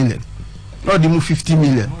 130 million. No, they move 50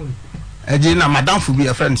 million. Ejina madam for be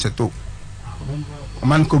a friend seto.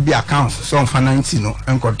 Man could be accounts so for 90 no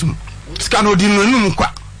and got to scan o dinu num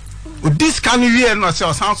kwa. O this can you no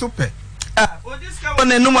say sound super. O this can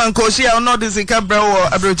one num an ko share no this ka bra wo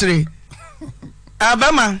abrochire.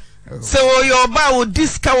 Abama so your ba o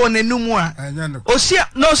this ka one num a. O share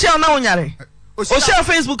no share na onyare. O share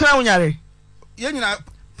Facebook na onyare.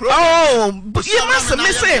 Oh, you must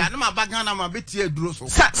miss it.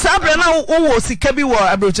 Sabra now, oh, sika bi wo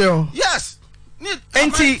abrochero. Yes.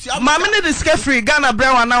 Enti, mama ne disca free Ghana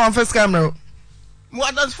brown now on first camera.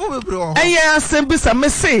 What does for bro? Eh, yeah, simple some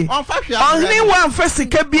miss. Only one first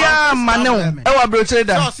sika bia mano. E wa abrochero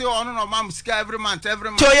da. So on no mam sika every month. To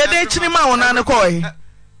ye dey chinima on na koi.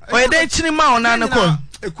 O ye dey chinima on na koi.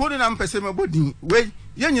 E ko ni na mpese me bodi. We,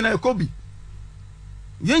 ye nyina e ko bi.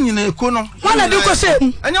 Yenyina ekono wana di ko se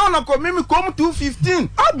anya ona ko mimi kom 215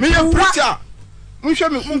 me ye preacher nhwe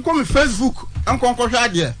me kom Facebook ankon ko hwa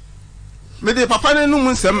de me de papa ne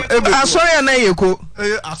num nsem asori na yeko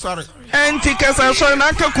asori enti kasa asori na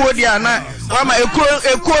aka ko dia na wa ma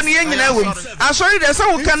eko ni yenyina ewom asori de se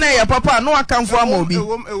wo ka na ye papa no akanfo ama obi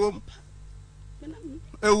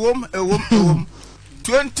ewom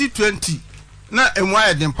 2020 na emu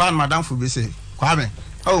aye den pan madam fu be se kwame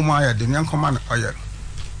o mu aye den yankoma na oil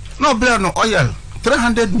no blood no oil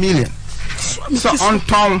 300 million so on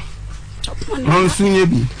tom non sunye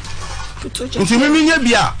bi nti mi nya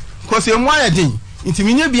bia ko se mu aye den nti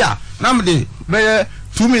mi nya bia na me de be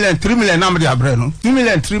 2 million 3 million na me de abre no 2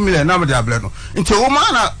 million 3 million na me de abre no nti wo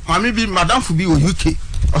ma na mami bi madam fu bi o UK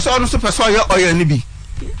o so no so person ye oil ni bi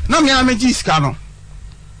na me ameji ska no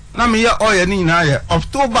na me ye oil ni nyina ye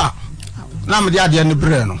October na me de ade ni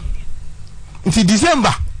bre no nti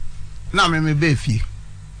December na me be fie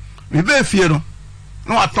me be fie no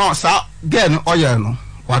no aton sa gen oil no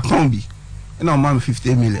waton bi na o ma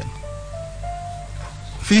 50 million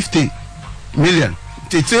 50 million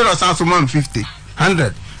tetero sanso ma 50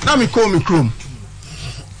 100 na me call me chrome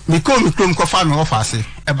ko fa me office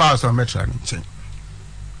e ba so metra ni chen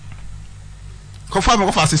ko fa me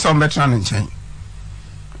office so metra ni chen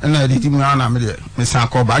na di mi na me de me san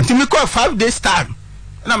ko ba nti me call 5 days time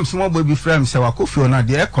na me small baby friend say wa kofi ona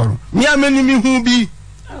de e koro mi amani mi hu bi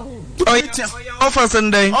office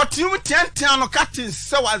ndai o ti mu 10 no cuttings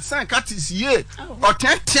say wa san cuttings ye o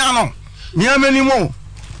 10 no mi amani mo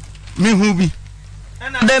mi hu bi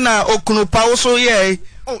then na okunu pa wo so ye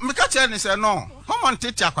oh me ka che ni say no mama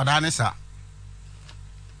ntete akwada ni sa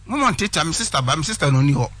mama ntete my sister no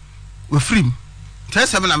ni ho we free tell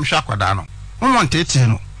seven na me hwa akwada no mama ntete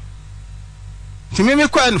no ti me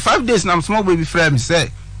kwa in 5 days na small baby friend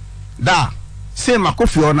say da say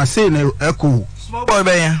makofi ona say na eko small boy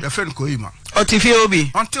be ya friend ko ima o ti fi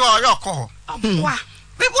obi until yo ko wa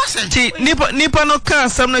people say ti nipa no kan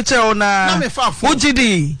sam no che ona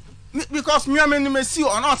ugidi because me am ni see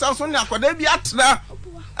ona so ni akwada bi atra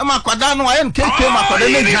e ma akwada no ayen keke ma akwada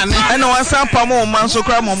ne gane e no wan pa mo man so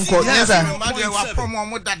kra mom ko nza ma de wa pa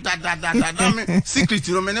mo da me secret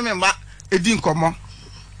no me ne me ba edi nkomo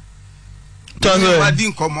Tozo edi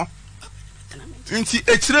nkomo nti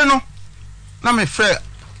echire no na me frɛ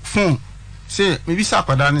phone say me bi sa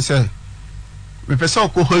akwada ne say me pesa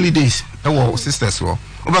ko holidays e wo sisters wo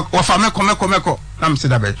fa meko na me se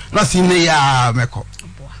da be na si ne ya meko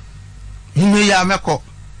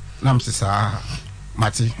na me se sa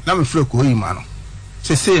mati na me frɛ ko yima no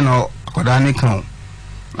say no akwada ne kan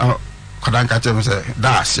na akwada nka che me say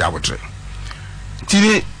da sia wotre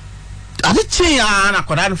tini ade chen ya na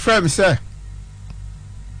akwada ne frɛ me say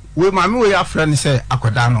we mami we ya frɛ ne say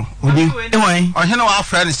akwada no oni ehwan ohene wa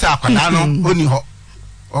frɛ ne say akwada no oni ho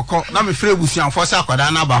oko na me frɛ busuanfo sɛ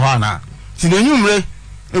akwada na ba ho ana ti na nwumre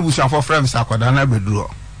ebusuanfo frɛ me sɛ akwada na beduro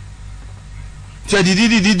ti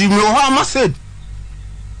didi me ho ama said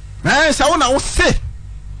sɛ wo na wo se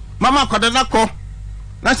mama akwada na ko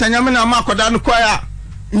na sɛ nyame na ma akwada no ko ya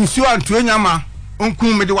nsuo antuo nyama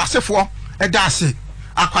onkum me de wasefo ɛda ase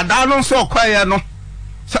akwada no nso ko ya no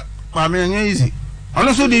kwa me nya easy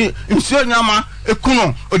ono so di nsuo nyama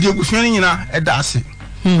ekuno odi ebusuan nyina ɛda ase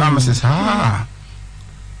na me se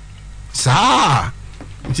sa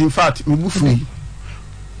in fact me bufi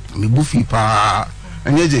pa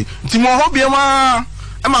enyeje nti mo ho bia ma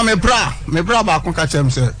ema me bra ba kon ka chem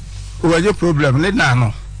se o waje problem ne na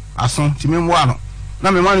no aso nti me mo ano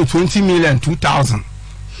na me ma no 20 million 2000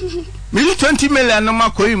 me 20 million no ma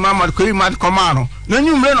koyi ma koma no na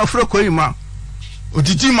nyumre no fro koyi ma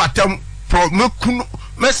odiji matam pro me kunu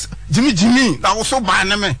mes jimi na wo so ba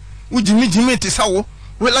na me wo jimi ti sawo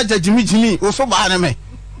we la jimi wo so ba na me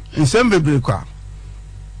nsem bebre kwa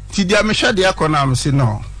ti dia me hwede akona am se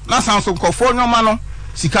no na sanso kofo nyoma no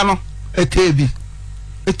sika no etebi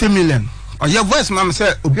 80 million oye voice ma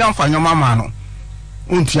say obi amfa nyoma ma no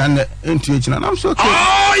ontua ne entua china na am so okay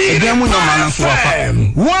ebi mu nyoma no so afa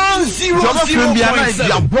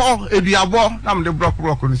 100 ediabo na me de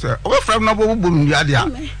block ni say obi frame na bo bom ndia dia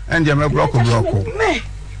and dia me block na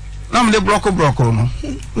me de block no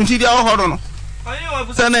nti dia ho hodo no oye wa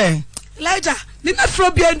busa ne Elijah ni na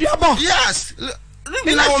fro bi ediabo yes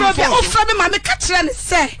me na fro bi o fro bi ma me ka kire ne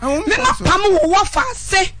say me na pam wo fa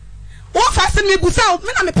se me busa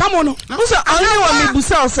me na me pam no busa ani wa me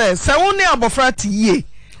busa say se wo ne abofra ti yie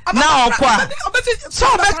na okwa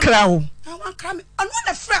so be kra wo wan kra me anu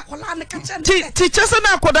na fra kola ne ka kire ti chese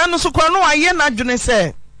na akoda no so kwa no aye na dwene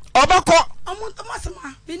say obako amonto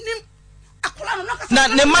masema menim akola no na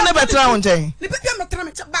ne ma ne betra wo nchen ne bibia metra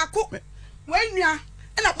me ba ko wanua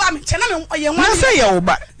na ba me chena me oye wan na say ye wo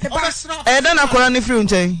ba da na akola ne free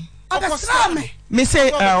nchen obesra me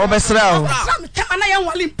say obesra o me tema na ye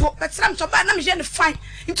nwale mpo betra me so ba na me je ne fine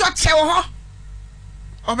into ache wo ho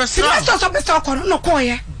obesra so obesra ko no ko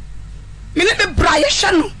ye me ne be bra ye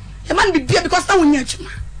hwe no e man bibia because na wonya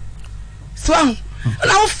adwuma so na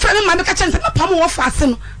wo fra me ma me ka chen se na pam wo fa ase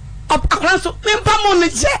no akola so me pam no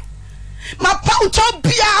je ma pa uto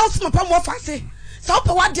bia house ma pam wo fa ase so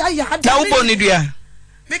pa wa dia ya da wo bo ni dua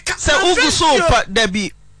me ka se ugu so pa da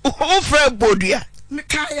bi wo fra bodua me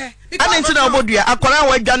ka ye ani nti na obodua akwara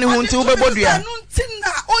wa dwane ho nti wo be bodua nti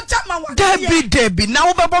na o jama wa debi na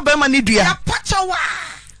wo be bo be ma ni dua ya pachawa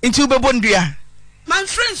nti wo be bo ndua man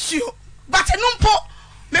friends you but enumpo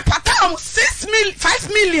me pata 5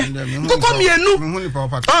 million koko mienu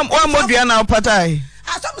wa modua na patai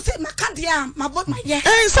aso say makadia mabot my ye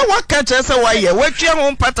so what catch say wa ye wa twa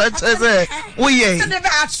ho pata say wo ye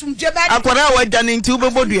akwara wa dwane nti wo be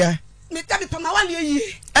bodua me tabi pama wale yi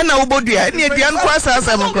na wo bodua ne dua nko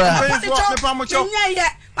asasa mo kra me pa mo cho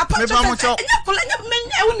enya kola enya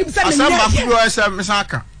menya unim sa menya asamba fudo esa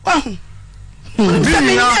mesaka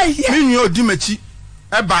mi odi machi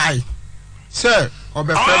e bai sir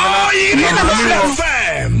obe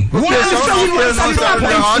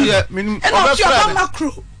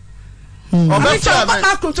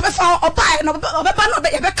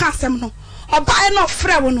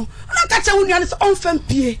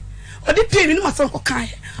odi pie ni ma so ko kan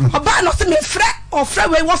oba no se me frɛ ofrɛ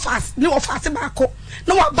we wo fast ni wo fast ba ko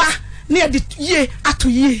no wa ba ni edi ye ato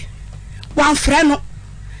ye wan frɛ no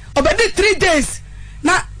obedi 3 days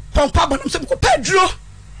na pompa bonam so ko pedro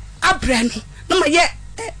abrɛ no na ma ye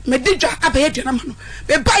me didwa abaye dwana ma no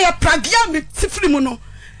be ba ye pragia me tifiri mu no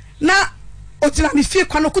na otina me fie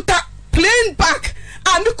kwa no kuta plain bag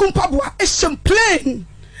a me kumpaboa e shem plain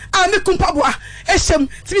a me kumpaboa eshem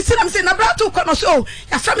timi sina me say na bra to kwa no so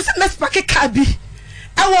ya fra me say let's pack car bi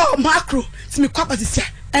ewo macro timi kwa batisia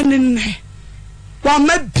enenne wa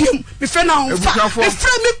ma biem me fra na on fa me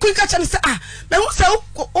fra me kun ka chane say me hu say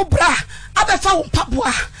obra abefa wo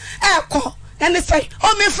mpaboa ko ene say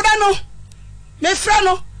me fra no na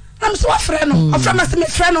me so wa fra no ofra me say me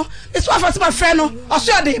fra no me so wa fra no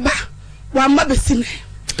oso de ba wa ma besine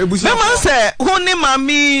mama say ho ni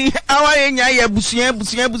mami awaye nya ya busuan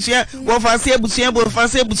wo fase busuan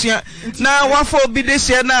na wa fo bi de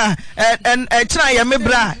hye na kira ya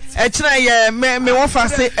mebra kira ya me wo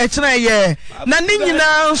fase kira ya na ni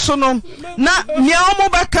nyina so no na nya omo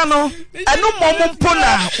baka no enu mommo mpo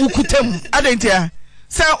na ukutam adentia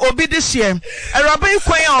say obi de hye erabe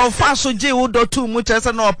kwan ya ofa so je wo dotu mu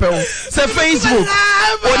chese na opewo say Facebook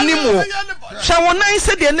onimo hwa wonan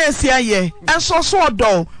se de na asi aye enso so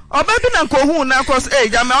odo obabi na ko hu na cross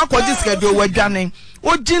ja me akọ schedule wadwane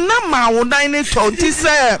ogina ma wo dan ne to ti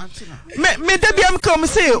say me da bia me come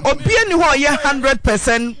say obi ani ho ye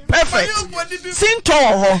 100% perfect sinto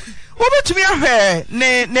ho obetumi ahwe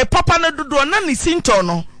ne papa na dodo na ne sinto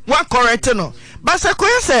no wa correct no basa ko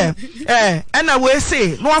yese ena we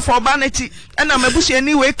say no afa oba na chi ena mabushi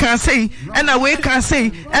ni we kan say ena we kan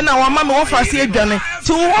say ena wa ma me wo fa se adwane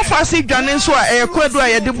ti wo fa se adwane so a kwadu a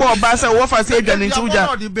ye de bo oba say wo fa se adwane ti uja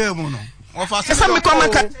esa me ko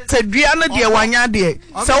maka tedua na de wanya de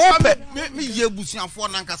se wo pe me ye busuafo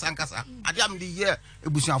na nkasa ade am de ye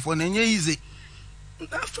ebusuafo na enye easy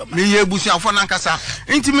me ye busuafo na nkasa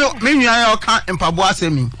nti me nwan ya oka empabo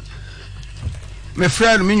asemi me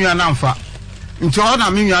friend me nwan na mfa nti ho na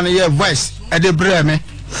me nwan ye voice e de bre me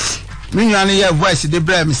nwan ye voice de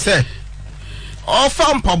bre me say o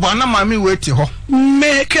fa mpabo na ma me weti ho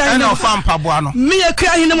me kra na o fa mpabo no me ye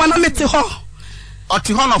kra hine wana meti ho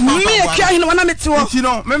oti ho no fa me ye kra hine wana meti ho nti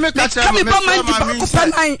no me ka tell me ba man di ba ko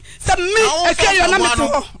panan se me e kra yo na meti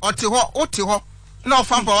ho oti ho na o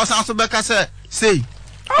fa mpabo san so be ka say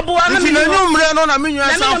abuwa na me nyumre no na me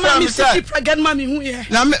nwan san fra me say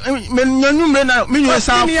na me nyumre na me nwan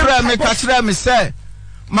san fra me ka tell me say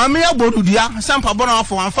mami agbodudia sampa bona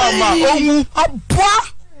afọ anfa ma owu aboa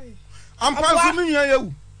ampa me nwan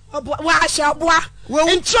yewu aboa wa ahia aboa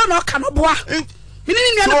intro no ka no boa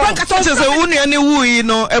minini nua no banka to se unu ene wu yi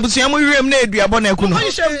no ebusuam mo hwem na eduabo na eku no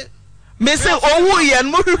me se owu yi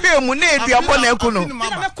no mo hwem na eduabo na eku no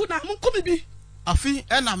na meku na mo komi bi afi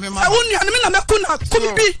ena me ma unu ane me na meku na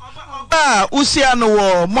komi bi usia no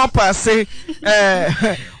wo mopa se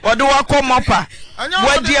odo wakọ mopa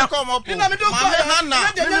wadia ina me do ko hanna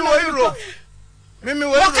mimi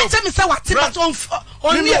wo ka tell me say what but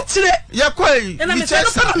on ni tire ye kwai mi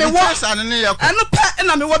chesa me wo anu pa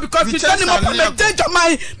na me wo because you tell me mo me danger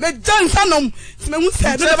my me dancer no me hu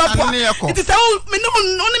say no ba po it is me no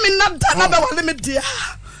me na da na ba wale me dia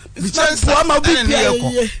mi chesa ma bi pia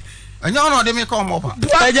anya no de me ko mo pa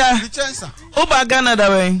aja mi chesa o ba Ghana da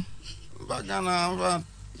we ba Ghana o ba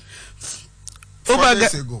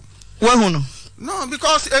wa hu no no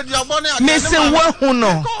because eduabo na me say wa hu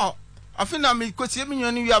no afina me kotie me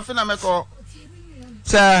nwan wi afina me ko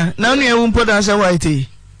sa na unu ewu mpo dan sha white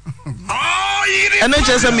ana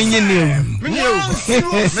chesa me nyi ni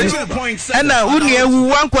ana unu ewu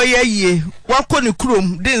wanko ye yie wako ni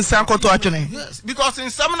krom de nsa akoto atwene yes because in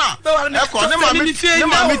samna e ko ne ma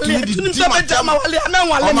me tumi di matam o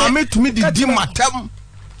ma me tumi di matam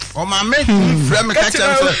o ma me frɛ me ka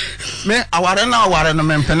kyerɛ me aware no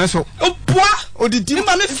me mpene so oboa odidi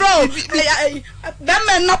ma me frɛ that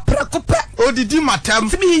man na prekope odidi matam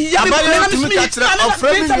abale tumi ka kyerɛ o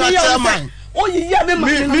frɛ me nwa chairman o yi ya me ma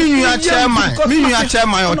me nwa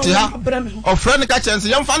chairman o te ha o frɛ ne ka kyerɛ se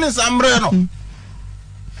yɛmfa ne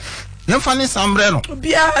sambre no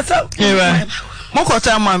bia sa ewa mo ko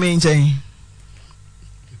ta ma me nchen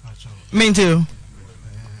me nchen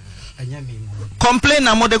complain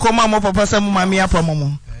na mo de ko ma mo papa sa mo mami apa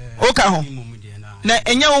mo o ka ho na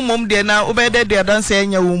enya wo mom de na o be de adanse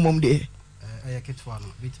enya wo mom de ketwa no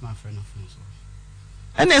bit my friend of so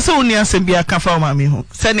ene se uni asem bia ka fa mami ho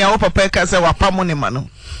se ne wo papa ka se wa pamo ne ma no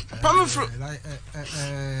pamo fro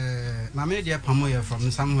mami de pamo here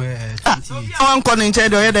from somewhere 20 wan ko ne nche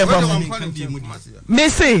de o ye de pamo me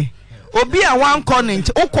say obi a wan ko ne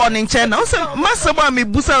nche o ko ne nche na o se masebo me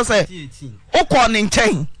busa se o ko ne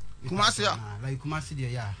nche Kumasia like Kumasi there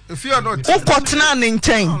yeah if you are not ukotena ne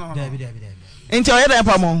nchen nche oye da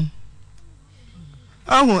pamo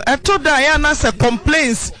ahu eto da ya na se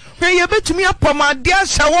complaints we ye betumi apoma dia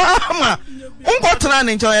shawa ma ukotena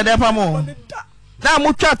ne nche oye da pamo na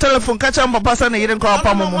mu twa telephone ka cha papa sa na yire nko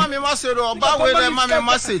apamo mo mama message oba we na mama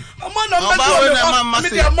message oba we na mama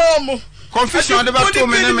message confusion de ba to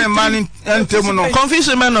me ne man ntem no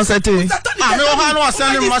confusion man no sete me o ha no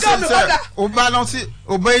asane message say o balance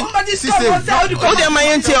obey system o de ma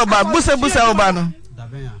yenti oba busa oba no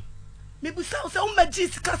me busa o se o ma ji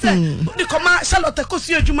sika se o de koma Charlotte ko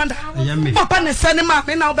su adwuma da papa ne sane ma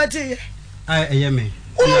me na o ba ji eye me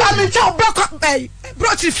o ma me cha block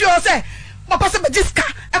broach fi o se papa se be ji sika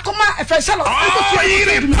e koma e fe Charlotte ko su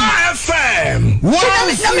Oyerepa FM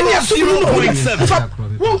 107.7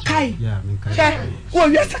 won kai wo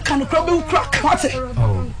wi asa kanokra be ukra kwate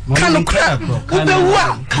kanokra wo be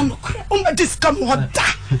wa kanokra o ma dis come hoda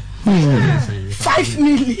 5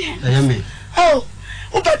 million ayame oh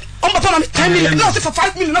o but on papa na 10 million no say for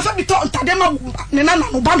 5 million na fa bi to ntade ma ne na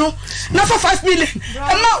no ba no na for 5 million e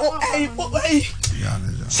ma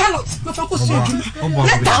Charlotte, my focus you. No.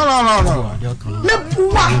 Me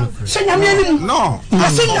puwa, shenyami eni. No.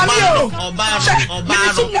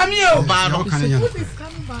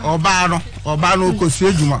 Obano kosi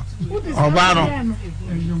ejuma. Obano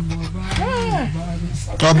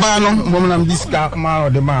mom am diska ma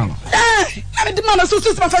the man. Na the man so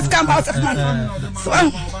my first camp house man. So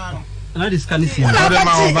na diska ni si.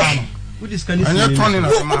 Obano. Who diska ni si. Anya toni na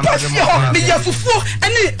man. Me ya fufu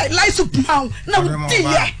eni light soup ma na udi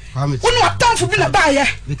ye. Wonu atamfo bi na ba ye.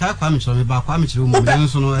 We ka kwa me so me ba kwa me chire mo me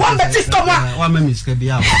so no. Wa be diska ma. Wa me miska bi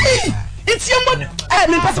a. It's your me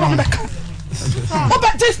pass me back. Oba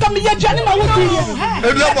diska me ya jani ma wo di ye.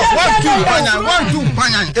 Ebiabo 1 2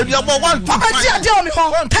 panya. Ebiabo 1 2. Oba ti ade o me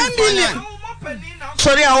ho 10 million.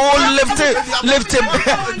 Sorry, I will lift it.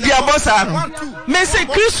 Dear boss, me say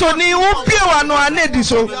Christo ni upia wa no anedi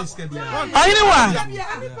so.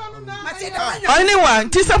 Anyone,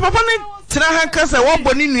 tisa papa ni tena hanka se wo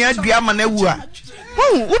boni nua dua ma na wu a.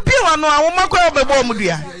 Upia wa no a wo makwa obebo mu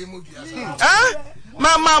dua.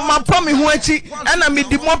 Ma po me ho achi, na me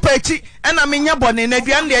di mo pa achi, na me nya bone na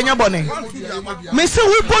dua nde nya bone. Me say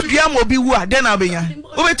wo bo dua mo bi wu a, den na benya.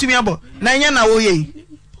 Wo betumi abo, na nya na wo ye.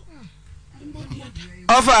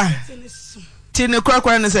 Ofa tini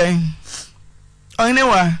kwa ni say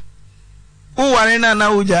onyewa uware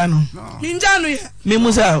na ujanu minjanu ya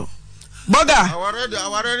mimusa boga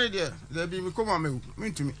awarede there there be me come me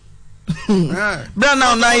ntumi bra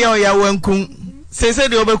na ya wankun sese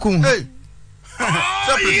de obekun hey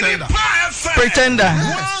pretender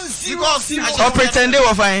because or pretender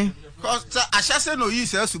wo fine because ashase no yi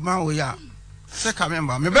se suman wo ya se ka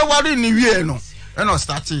member me be wari ni wie no e no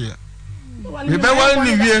start here me be wari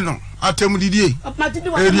ni wie no atem didie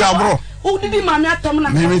eri abro o didi ma me atom na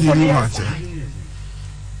me di ni ma che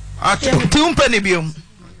atem ti umpe ni biom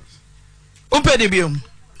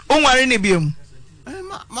unware ni biom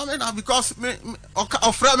ma me na because me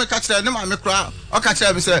ofra me catch them ma me kra o catch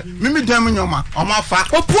them say me dem nyoma o ma fa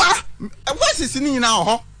opua what is ni na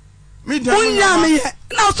ho me dem unya me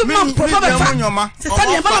na so ma pro ba fa nyoma se sa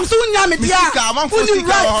ne ba so unya me dia sika ma fo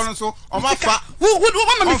sika ho no so o ma fa wo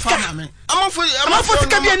ma me sika me ama fo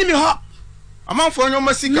sika bia ni me ho ama fo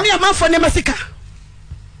nyoma sika ni ama fo ne ma sika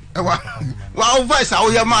wa voice a wo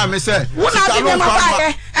ye ma me say sika no fa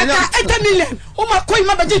aka 8 million o ma koi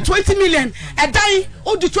ma baje 20 million e dan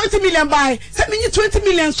o do 20 million buy say me 20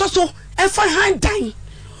 million so e for hand dan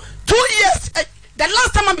 2 years the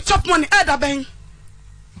last time I chop money da ben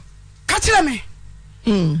catch me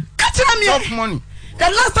chop money the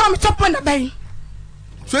last time I chop money ben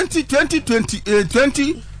 20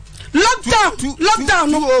 lockdown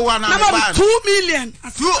 201 2 million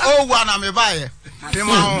 201 am e buy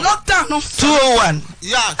lockdown no 201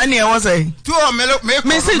 yeah any I was say 2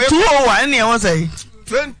 me say 201 any I was say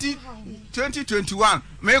 2021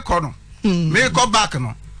 me ko back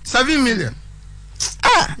no 7 million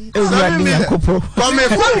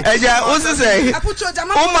eja o se say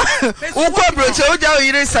uko broche o ja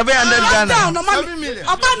oyire 700 Ghana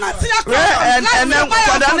oba na ti and then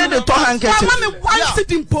kwada ne de to handkerchief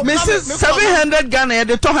me say 700 Ghana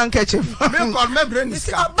de to handkerchief me call me brain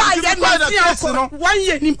sika oba ye na ti no 1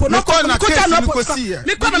 year ni mpo no ko na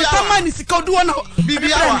me ko na pama ni sika odu na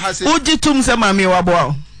bibia wa hase uji tum se mami wa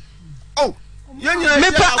bo oh yenyina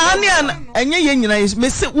me pa ania enye yenyina me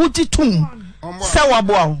say uji tum se wa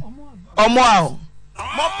bo omo ao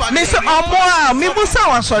me say omo ao me bu sa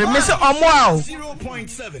wa sorry me say omo ao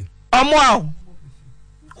 0.7 omo ao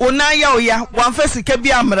ona ya oya wan fa sika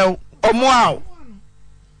bi amre omo ao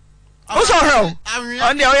o so hero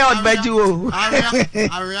on the oya odbaji o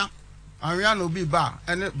awia no bi ba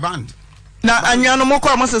any band na anwa no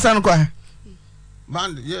moko mo sesa no kwa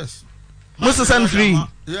band yes mo sesa no free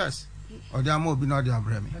yes odia mo bi no dia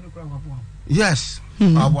bremi yes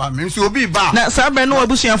abo me so obi ba na sabre no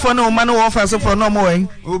wabusuafo na o ma no wo fa sefo no mo wen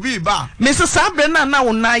obi ba me se sabre na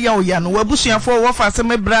wo na ya oya no wabusuafo wo fa se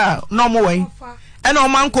me bra no mo wen e na o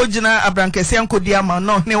man ko gina abrankese ankodi ama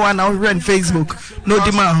no ne wa na o run Facebook no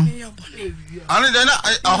di ma ani de na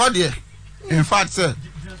ahode in fact say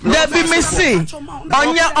there be me see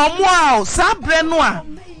onya omo a sabre no a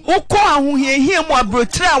ukọ ahohiehie mu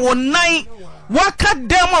abrochire a wo nan waka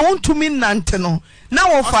dem a wontumi nante no na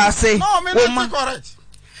wo fa se wo ma correct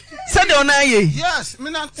said on aye yes me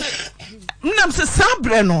nante nnam se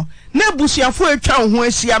sabre no na busuafo atwa ho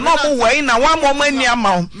ahia no mo wai na wa mo mani ama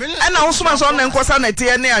wo e na wo soma so na nkosa na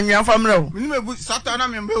te ne anwa famre wo me mebu satana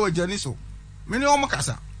me mbe wo jani so me ni o mo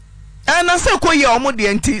kasa e na se ko ye o mo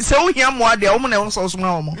de nti se wo hia mo ade o mo na wo so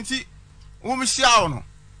soma wo mo nti wo mi hia wo no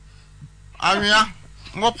anwa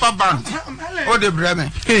mo pa band o de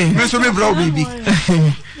breme me so me bro baby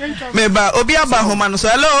Meba obi aba homa no so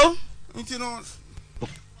hello.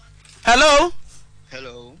 Hello.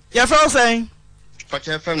 Hello. Your friend saying?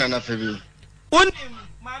 Pacha FM na nafabi. Unim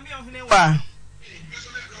mami ohne wa.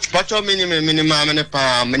 Pacha mini mama ne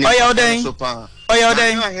pa mini. Oyoden.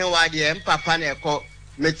 Oyoden. Ahe wa de papa na ekọ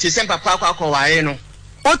me ti se papa akọ wae no.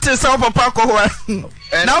 O ti se papa akọ wa.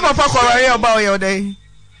 Na papa akọ wae oba Oyoden.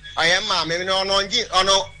 Aye ma me no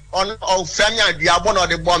ono o famia duabo no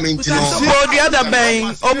de bo me ntino. Obo duada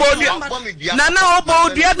ben. Nana obo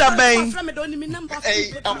duada ben.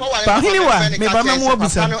 Pa hini wa me ba me mo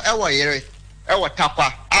bisa. E wo yere. E wo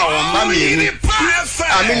tapa. A wo ma me.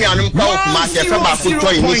 Amini anum pa o ma se fa ba ko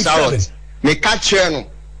to ni salot. Me ka che no.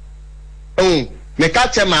 Me ka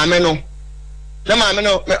che ma me no. Na ma me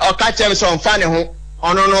no o ka che me so mfa ne ho.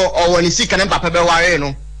 Ono no o woni sika ne papa be ware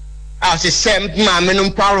no. A se sem ma me no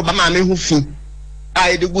paro ba ma me hu fi.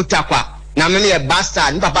 I do good takwa. Na me a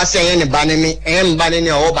bastard. Papa say any banning and banning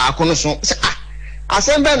or back on so. I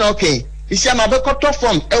said, Ben, okay. You see, I'm a better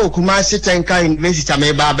from El Kumasi Tanka University. I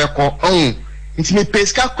may babeko. It's me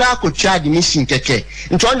pesca crack or charge missing keke.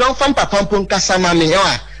 And don't from Papa Casama me.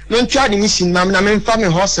 Don't charge missing, mamma. I'm in family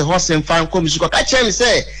horse and farm comes. I tell me,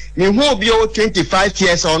 say, you won't be over 25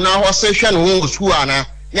 years or now, or session who are now.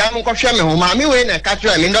 Young Kosham, who mammy win a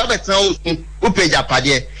catcher. I mean, Robert, no, who pay your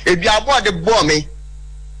paddy. If you are about the bomb me.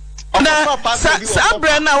 Na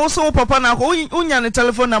Sabra na also papa na unya ne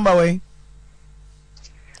telephone number we.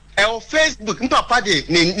 Facebook papa de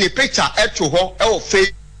ni picture eto ho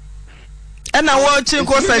face. E na wo chi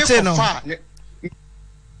ko search no.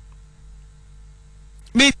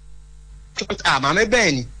 Me mama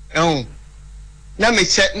beni. Na me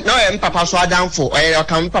check no papa so adanfo.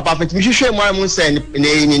 Kan papa fit me hwehwe mo am say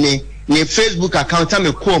ni Facebook account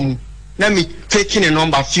me kom. Na me taking a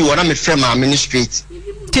number few na me frame administrate.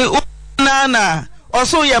 Nana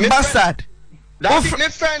also your bastard. Me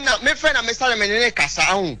friend na me sale me ne kasa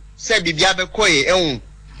ahun say bibia be koye ehun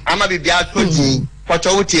ama bibia totin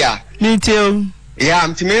photo utia me too yeah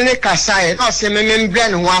am me ne kasa e no say me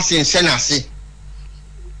brand ho ase nse na ase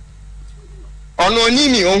ono ni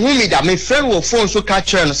mi ohun mi da me friend wo phone so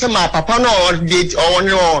catch no say my papa no or date or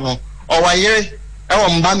no or wayere e wo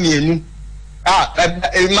mba mienu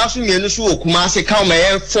masu mienu so okuma ase ka o me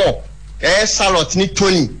 4 salot ni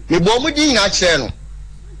Tony me bo mu di na kire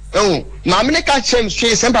no ma me ne ka kire me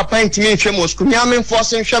se papa ntimi nhwe mo school me am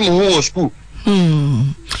enforce nhwe mo ho school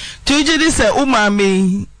tuji di se o ma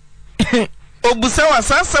me obusa wa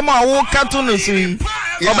sasem a wo ka to no so yi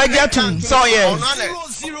obaja tum so yes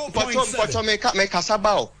pocho me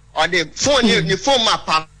kasaba o the phone ni phone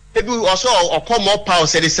map ebi also okomo pa o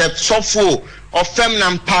se the sofo of fem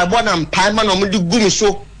na mpa bo na mpa ma no mo di gumi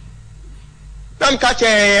so nam catch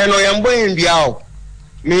no yambo india o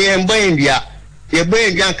me yambo india ye bo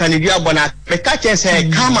india kan dia bona me catch say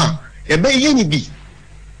kama ye be yeni bi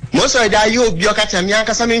mo so da yo bi o catch me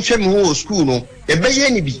anka sa me nhwe me ho school no ye be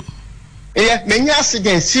yeni bi me nya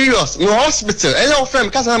accident serious no hospital o fam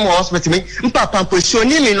kasa mo hospital me papa position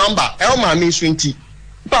ni me number o ma me so nti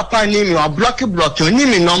papa ni me o block ni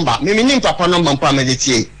me number me ni papa number pa me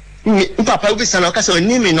detie papa obi sana kasa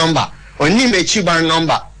ni me number o ni me chiban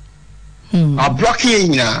number a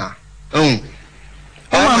blocking na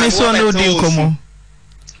me so no din komo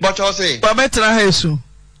but I say ba betra hesu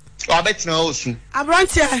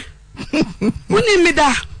abrantia woni mi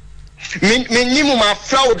da me ni mu ma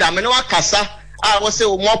fraud da me no akasa a wo say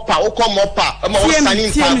o mopa wo ko mopa ma wo sani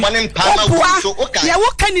mpa mo ne mpa ma so o ka ye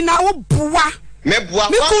wo kani na wo bua me bua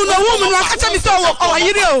me ku no wo mu no akacha mi so o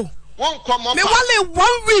yire o won ko mopa me wale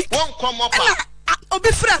 1 week won ko mopa obi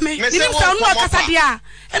fra me ni me sa no akasa dia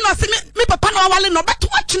e no se me papa no wale no beto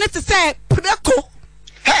atwene te say preko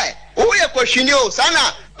hey o ye kwashini o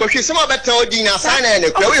sana kwashisi mo beta odi na sana ne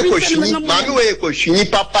kra o ye kwashini ma mi we ye kwashini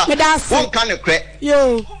papa won ka ne kra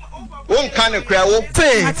yo won ka ne kra wo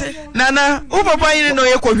nana o papa yire no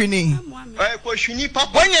ye kwahwini kwashini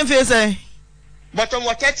papa won ye fe say but on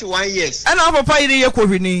 31 years ana o papa yire ye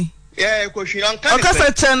kwahwini kwashini an ka ne kra o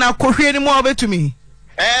kasa che na kwahwini mo obetumi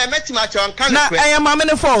metima che an ka ne kra na I am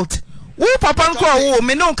my fault wo papa nko wo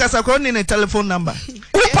me no kasa ko ni ne telephone number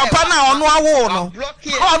wo papa na ono awo no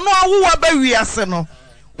ono awo wa ba wiase no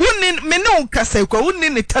woni me no kasa ko woni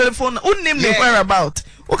ne telephone woni me whereabout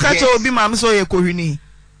wo ka che obi ma me so ye kohwini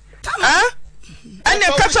ane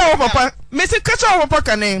ka che wo papa me se ka che wo papa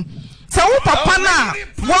kane sa wo papa na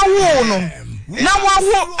wawo no na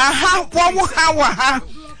wawo aha wawo ha wa ha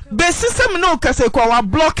be system no kasa ko wa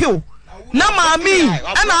block you na maami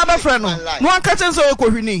ana abafra no no aka che so ye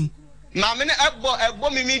kohwini maame ne ebo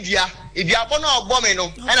mi media ebia bo na ogbo mi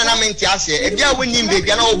no ena na menti ase ebia woni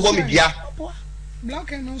mbebia na ogbo mi bia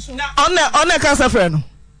ona ka sa frɛ no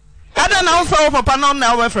Ada na wo papa no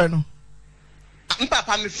na wo friend no.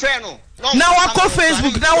 Papa me friend no. Na wa ko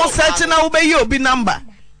Facebook na wo search na wo be yi obi number.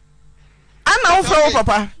 Ana wo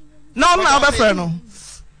papa. Na wo friend no.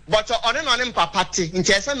 But on papa ti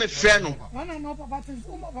nche se me friend no.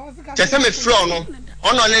 Nche se me friend no.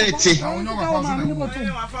 Ono ne ti.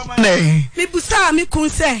 Ne. Me busa me kun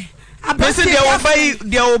se. Abese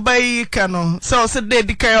de obey kano. So se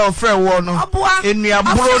de kai of friend wo no. Enua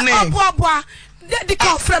bro ne. Aboa. De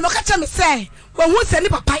kai of friend no ka che me se. Wo hu se ni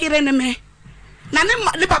papa ire ne me. Na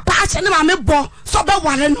ne papa a che ne ma me bo so be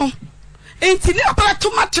ware no. Enti ni papa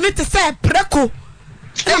too much ni te se preko.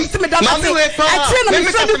 I'm saying that I train on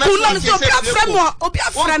friend who knows so obi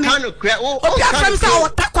afrem say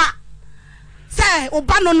otakwa say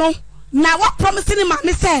obano no na what promising ma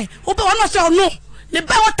me say obi won say no le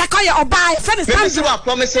be otakwa ye oba friend say say what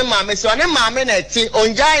promising ma me so ne ma me na ti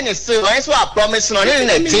onjai ne still why so promise no ne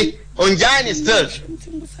na ti onjai ne still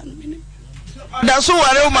that's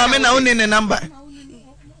why ma me na oni ne number.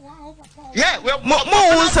 Yeah, mo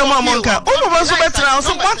sama monka o bo so betra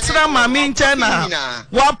so betra ma me nche na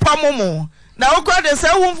wa pamomo na o kwa de se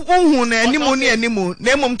hu na animu ni animu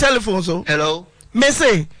na emum telephone so hello me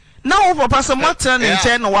say na o papa so betra na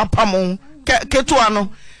nche na wa pamo ketua no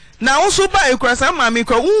na o so ba ekura sa ma me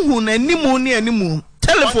kwa hu na animu ni animu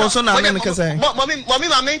telephone so na me ke say mommy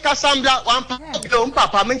ma me ka sambla wan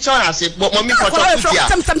papa me nche na se mommy photo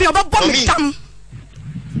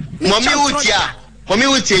utia mommy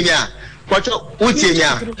utia Kwacho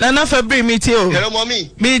utia na February meeting o. Hello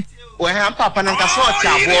mommy. Me we have papa na nkaso oti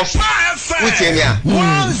aboso. Utia.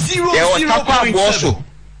 Ye o tapa aboso.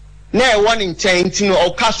 Na e won in chain tino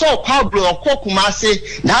o kaso kwa bro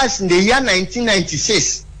okokumase that's in the year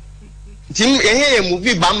 1996. Tim ye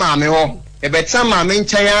movie ba ma me ho. E beta ma me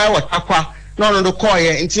nchen ya wo takwa. No do call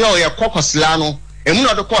ye nti o ye kokosla no. Emu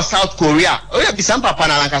no do call South Korea. O ye bisam papa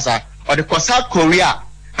na nkasa. O de call South Korea.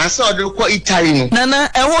 And so do ko Italy no. Nana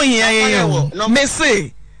eho hia ye. Me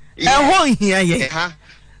say eho hia ye.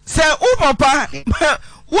 Say u papa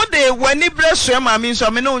wo de wani breso ma me so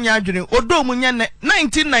me no nya adwene odo mu nya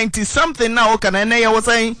 1990 something na o kana na ye wo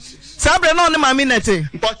say sabre no ne ma me nete.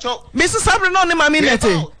 Miss sabre no ne ma me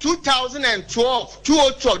nete. 2012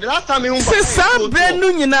 the last time me say sabre no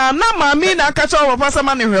nyina na ma me na ka cho papa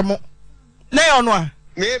sama ne hwemo. Na ye ono a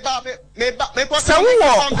me Sa wo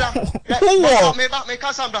me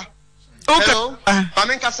kasambra. Hello.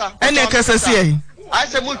 Amen kasa. Ene kasa sie. I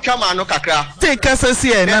say mu twama no kakra. Te kasa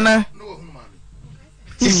sie nana.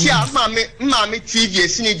 Isia mama TV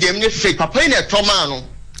esini dem ne fake papa ne toma no.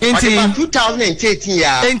 Enti 2013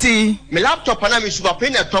 ya. Enti me laptop na me super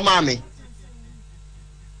pen ne toma me.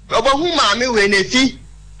 Obo hu mama we na fi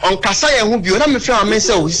on kasa ye hu bi o na me fe am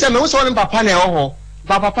say o se me wo so ne papa na e ho.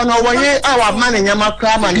 Papa no woye awa man nyama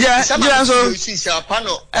kra man so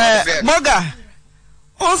boga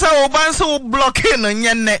on say o ban so blocking no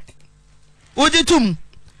nyenne ujitum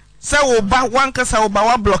say o ba wan ka say o ba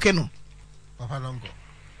wa blocking no papa longo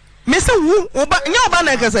me say wu o ba nya ba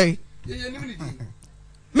na ka say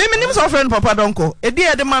me nim so friend papa donko e di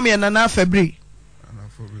e de mama na February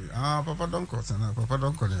papa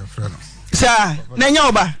donko ne friend sa na nya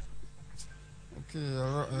o ba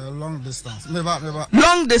long distance.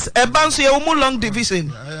 Long distance. A bounce ye umu long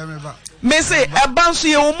division. Me say a bounce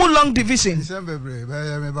ye umu long division.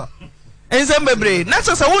 Ensemble. Not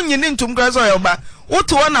just a one you need to grass or ba.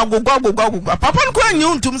 Utu wana go. Papa no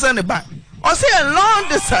you to send ba. Or say a long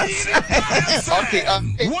distance. Okay.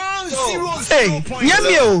 1-0. Hey,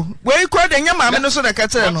 Yamio, where you call the Yama so the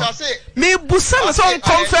Catano. Me Busan so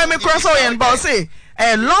confirm me cross or and boss say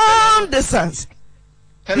a long distance.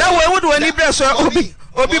 Now where would any pressure obi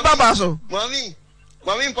baba so? Mommy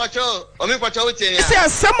pocho uti. Say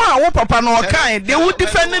someone wo papa no kan they would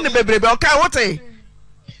defend the baby okay what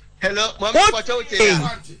hello mommy pocho uti.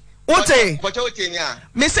 What pocho uti nya.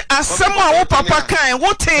 Me say someone wo papa kan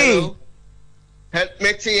what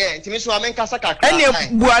me tie ntimi so amen kasa kakra. Any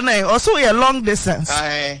buana also a long distance.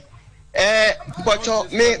 Pocho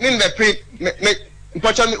me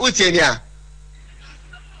pocho me uti nya.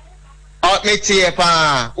 Me tie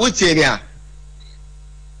pa uti nya.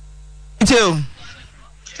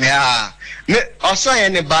 Yeah, me also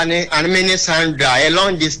anybody and many Sandra a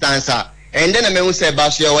long distance and then I may say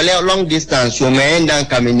about you a long distance you may end up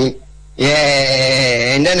coming.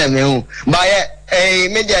 Yeah, and then I may by a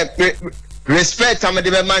media respect some of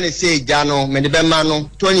the man say Jano, Medibemano,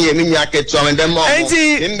 20 minute so and them more.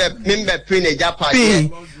 Member Pin a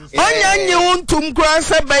Japan. Onya nyi untum kwa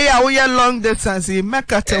se be ya wo long distance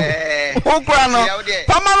mekato. Ograno.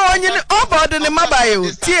 Pamaro onyi obode ne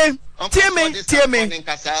mabaye tie me.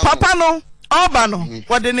 Papa no oba no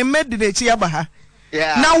wode ne medi na chi aba ha.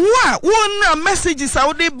 Now what messages I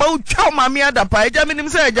would about chow mammy at the pie, Jaminim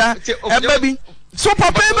Saja, a baby. So,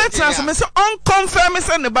 Papa, Mr. Unconfirmed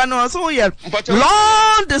and the banner, so yeah,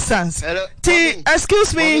 long distance.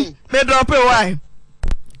 Excuse me, may drop a why?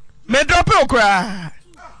 May drop a cry.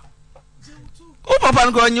 Oh,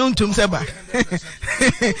 Papa, go on you to Seba.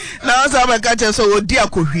 Now, I got you so dear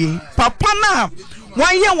Kohi. Papa, now,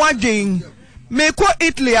 why you watching? Make what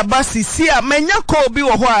Italy a bassi, see a menya ko be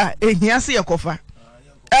or why, and here see a coffer.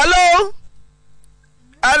 Hello?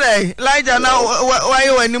 Alley, Elijah, now, why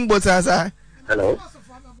you in Nimbosa? Hello.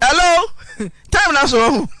 Hello. Time now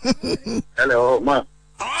so. Hello, ma.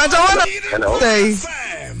 Hello. Say.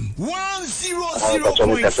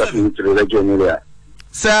 100.7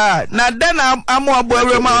 Sir, now then I'm more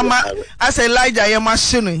boy mama. I say Elijah, your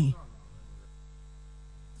machine.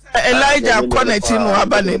 Elijah connecting no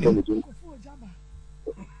abandoning.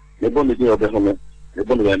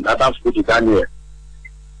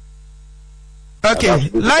 Okay,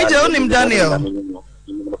 Elijah on him Daniel.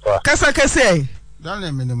 Kasa kase.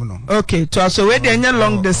 Okay, to us already any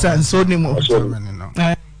long distance so ni mo.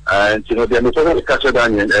 And you know the only catch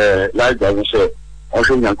Daniel like that say on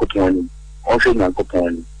show nyankopon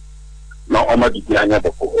na o ma di anya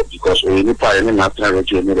bako because we ni pa ni na tra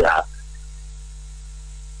radio ni ha.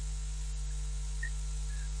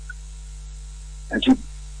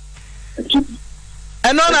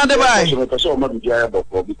 And no na de bai. So ma di anya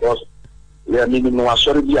bako because we ni no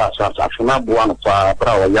asori bi asa afuna bo an pa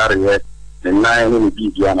pra o yare the nine ni bi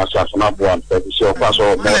bi an asa afuna bo an pa so pa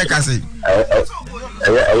so mo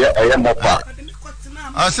mopa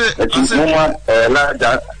ase mama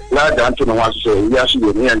la danto no was say we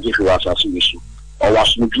asu ni anje fi wasa su su o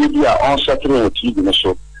was ni bi a on settle TV no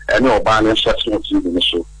so ene o ba ni settle TV no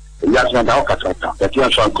so ya na da o katata that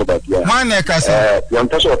you so anko ba dia man na ka se yon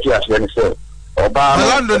to so ti ase ni se o ba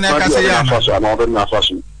Orlando na ka se ya so na do na so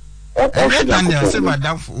so o Daniel say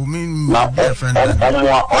madam for me girlfriend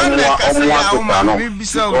hello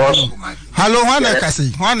wana ka se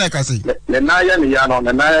le na ya ni ya no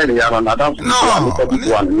na da for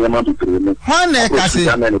wana ka se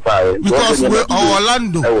because we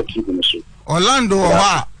Orlando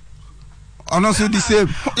wa ono so the same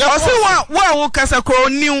ya say wa wo kasa ko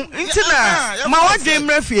new ntina ma wa dwem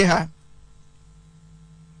refie ha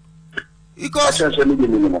because na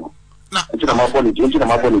ma boni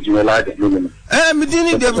like me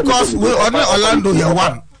didn't there because we Orlando here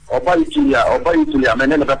one oba itilia me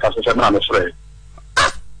ne ka so se na me frɛ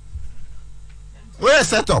we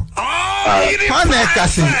set up one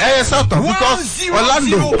kasi set up because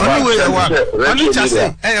Orlando anyway here one only chase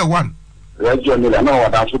one radio ni na wa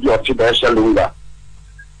da so bi o ti be selunga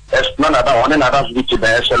na da one na da so bi ti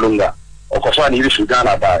be selunga o ko fa ni ri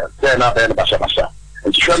Ghana ba na be na basha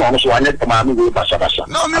and you know so anya kama mi we basha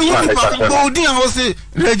no me go din ho say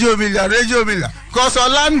radio milla cause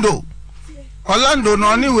Orlando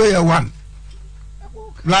no anyway one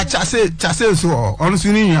la chase so on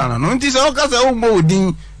suni yana no nti so ka say o mo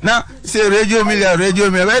din na say radio milla we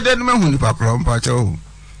dey no hu ni papro mpa cho.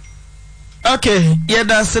 Okay, yeah,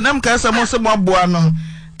 that's the name. Kasa mo se mo aboa no.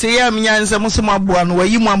 Te ya mnyanse mo se mo aboa no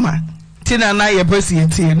wayi mo ama. Ti na na ye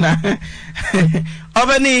president na.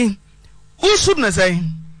 Obani usu na say.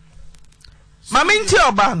 Mama nti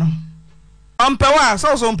oba no. Ompe wa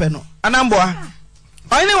so ompe no. Anamboa.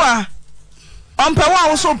 Oyini wa. Ompe wa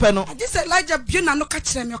wo so ompe no. This Elijah bi na no ka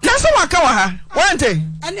kire me. Na so wa ka wa ha. Wante.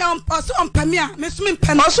 Ene so ompe me a me so me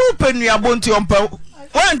mpe no. So ompe nua bonti ompe.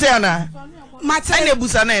 Wante ana. Ene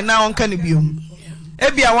busa na onka ne biom.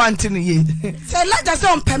 Ebia wante ne ye. Say Elijah say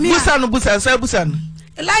on pemi. Busa no.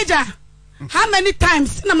 Elijah, how many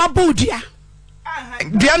times na mabodia?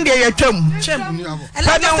 Diam de ye twam.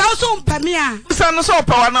 Elijah say also on pemi a. Busa no so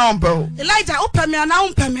opa na ompa. Elijah opemi na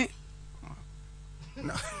ompemi.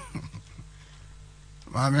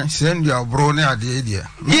 Mama send your bro ne ade dia.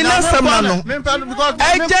 Yina samna no.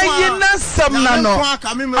 Eje yina samna no.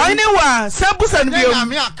 Ani wa sabusan biom.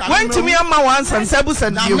 Went to me ama once and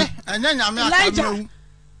sabusan biom. Anya nyame aka.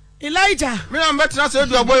 Elijah. Me am betra say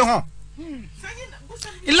do boy ho.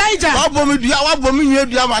 Elijah. Wa bom nwe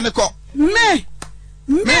dua ma ne ko. Me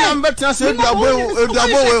am betra say do boy ho.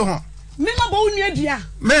 Me ma bo nwe dua.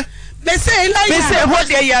 Me they say Elijah. They say what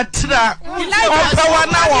they are tra. Elijah.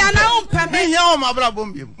 Me here o ma bra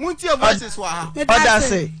bom bi. Munti e voices wa ha. Oda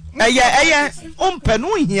say. Eye ompe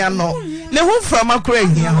no hia no. Ne hu from akra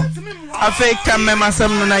hia. Afa kam me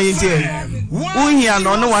masam no na yedie. Hu hia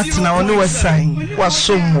no no watena no wasan.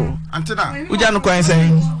 Wasommo. Antina. Uja no kwan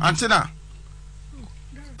say. Antina.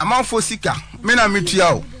 Amanfo sika. Me na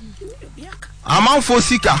metua o. Amanfo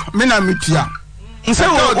sika. Me na metua. Nse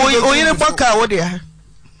oyerepa ka wo dia.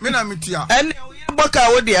 Me na metua. En boka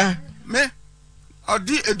wodia me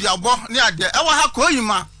odi eduabo ni ade e wa ha ko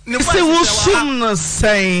yima ne bo se wo sum no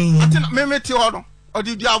sai me ti ho no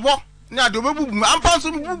odi eduabo ni ade obebubu ampa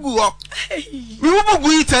so bubu ho mi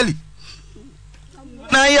bubu Italy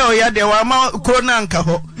na ye o ya de wa ma corona nka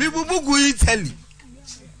ho mi bubu Italy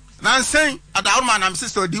na nsen ada ma na me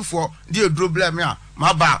sister odifo di eduro blame a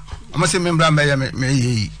ma ba o se me mbra me ye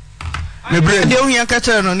me brain de ohia ka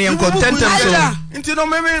chere no ne en contentem so nti no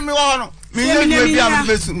me wo no me ye me bia me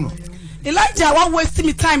besum no Elijah, what wasting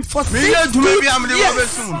me time for 6 good years?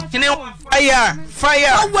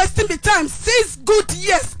 Fire. What wasting me time 6 good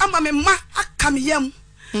years? I'm a ma akamiyem.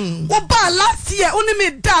 Oba last year only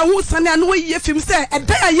me da who sane anu ye film say e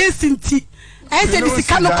da ye sinti. I said this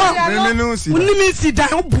can no come. Only me see dan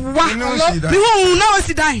obuwa. Me won na o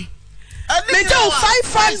see dan. Me do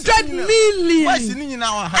 500 million.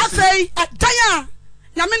 I say e dan ya.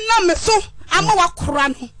 Nyame na me so ama wakora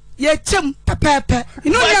no. Ye chem pepepe.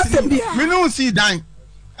 You know yes bia. Me no see dan.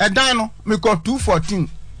 E dan no me got 214.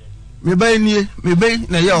 Me buy nie, me buy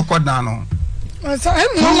na ye okodan no. So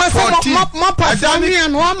my pasami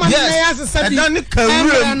and one man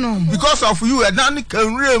because of you a dan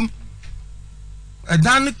can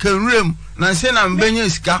rem na say na mbenye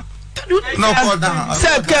sika no kodan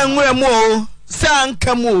say kan rem o say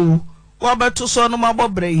ankam o wa beto so no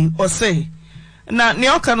mabobre o say na ne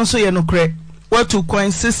oka no so ye no kre what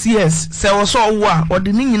 2.6 years say wo so wo a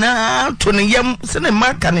ode ni nyina to ne yam se ne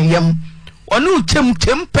maka ne yam onu chem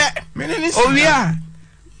pe owi a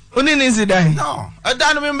oni ni zidai no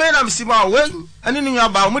adan me mbe na msima we ani ni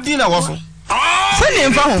nyaba omudi na wo so se ni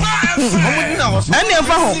mfa ho omudi na wo so ani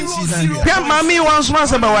mfa ho ya mami wan so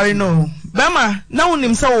ma bawari no bema na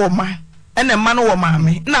wonim se wo ma ene ma no wo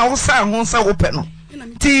maame na wo sa ho se wo pe no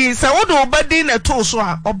ti se wo do obadi na to so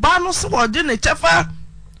a oba no se wo je ne chefa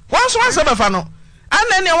wan so ma se befa no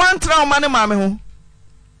ana ne wan tra wo ma ne maame ho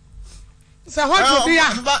se ho to bia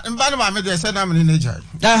mba no maame de se na me ne jai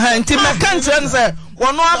nti me kan tren se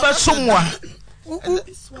wono abasumwa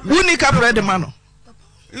unika bread mano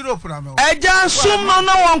Europe na me eja sum no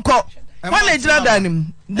na wonko wana ejira danim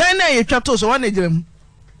dan na ye twato so wana ejiram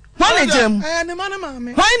ne mana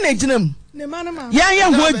maame wana ejiram ne mana maame ya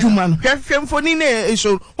ho adwuma no hwehwemfo ni na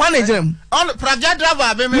eso wana ejiram on praja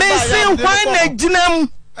driver be me ba ya me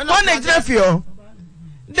wana ejira fio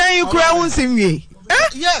dan you kura wonsimwie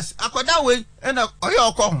yes akoda we na oye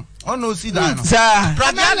okọ ono si da no sa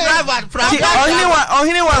praja driver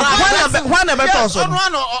ohini wa wana beto so no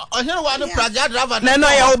ohini wa no praja driver na no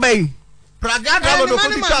ya obey praja driver no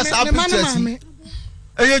pictures up pictures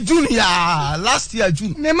junior last year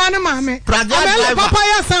June ne mane maame praja driver papa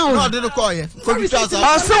ya sound no de ko ye pictures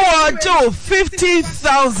also jo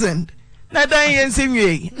 50,000 na dan yen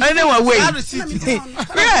simwe na wa way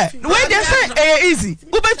yeah we dey say easy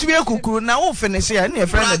ubetumi ekukuru na wo finish ya na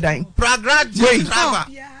friend dan praja driver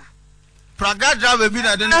praga driver bi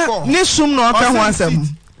na de ko ni sum no aka ho asem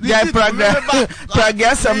ya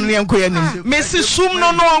praga asem ne enko ya nim mesi sum no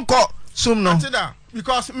onko sum no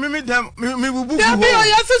because me bubu ya bi o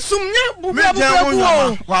ya se sum nya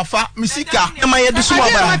bubu wafa misika ma ye de sum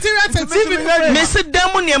oba mesi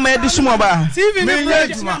demu ne ma ye de sum oba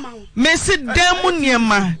mesi demu ne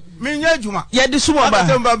ma me nya adwuma ye de sum oba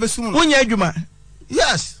wonya adwuma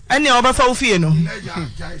yes ani obafa wo fie no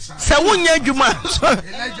se wonya adwuma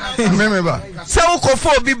memeba se wo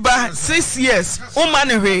kofo bi ba 6 years wo ma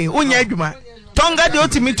ne hwe wonya adwuma tonga de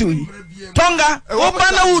otimitu tonga wo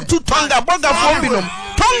ba na wo tu tonga boga fo binom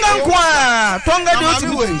tonga kwa tonga de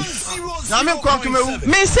otimitu na me kwa kemewu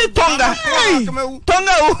me se tonga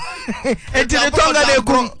tonga wo etire tonga de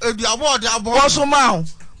ku eduabo de abo wo so ma ho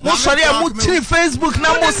mo sori a mo tiri Facebook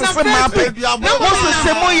na mo sese mape na mo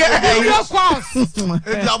sese mo ye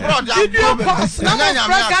eduabo de abo na nya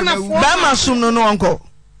me akemewu ba ma sum no no onko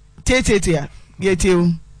tietie ya ye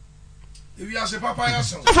tiewu ewi ase papa ya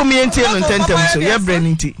so afọ mi entie no tentem so ye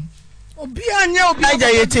breniti obi anya obi aja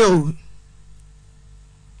ye tiewu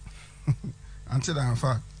until in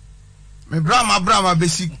fact me brama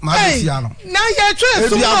besi ano na ye twe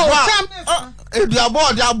so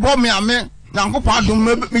eduabo de abo me ame Yankopon adum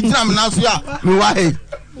me gina me naso ya me wa he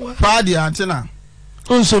paadi antina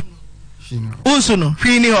unso no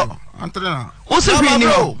hwini ho antina unso hwini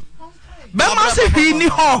ho be ma se hwini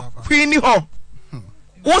ho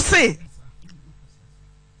unse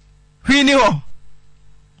hwini ho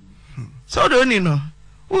so do ni no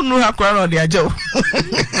unu akwa no de ajo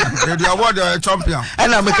edu award the champion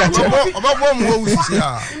ana me ka che obabo mu ho usisi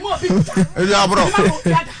a edu abro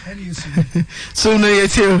so no ye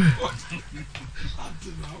che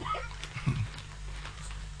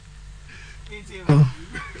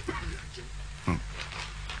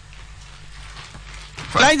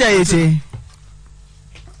Laija yete.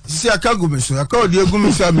 Si akagumiso, akodi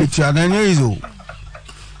egumiso metia na nyezo.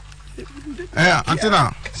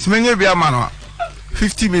 Antina, simenye bia mano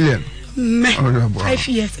 50 million. Me. 5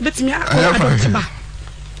 years. Betimi adopt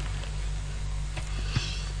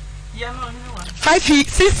 5 years,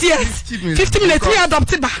 6 years. 50 million me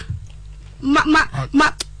adopt ba.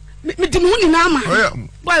 Me dimi hu ni na ma.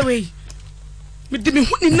 Boy we. Me dimi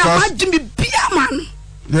hu ni na ma dimi bia man.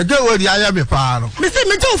 The girl where the aya be pa no. Me say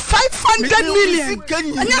me do 500 million.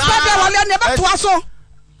 Anya pa bia wale na be to aso.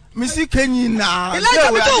 Me see Kenyi na.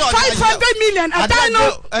 Elijah me do 500 million. I don't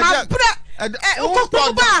know. My brother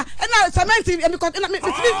Okoba na cement me because me man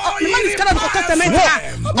is kind of cement.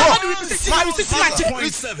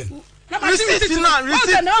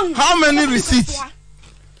 How many receipts?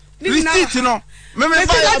 Receipt no. Me buy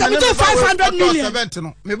 500 million.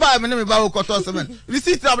 Me buy me buy koto 7.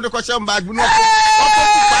 Receipt am the question bag no.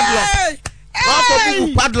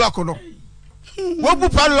 Padlock no. What bu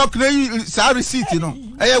padlock na say receipt no.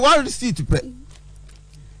 Eh one receipt pe.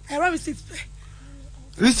 One receipt pe.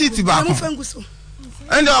 Receipt back.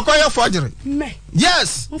 And the acquire forgery.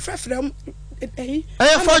 Yes. Forgery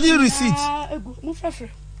receipt.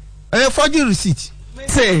 Forgery receipt.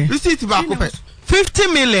 Say receipt back. 50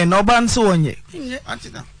 million obanso onye.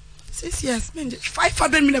 6 years.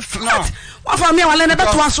 500 million flat. What for me wale na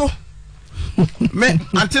beto aso. Me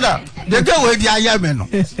antida. The girl wey di ayame no.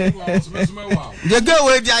 The girl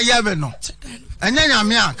wey di ayame no. Enya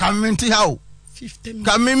nyame a ka menti ha o.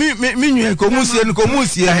 Ka me nwe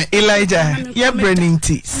komusie Elijah ye branding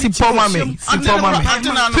sipo mame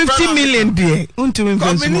 50 million there untumi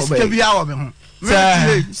mfensu mo be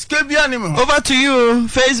over to you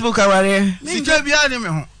Facebook aware sikebia ni me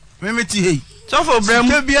ho me ti hei so for brem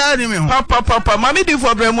sikebia ni me ho papa mami di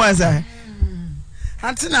for brem ansa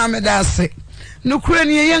antina me da se nukure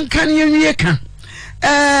ni ye nkan ye nwie ka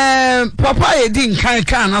papa ye di nkan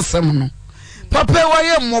kan asem no papa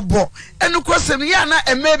waye mobo enu kwasem ya na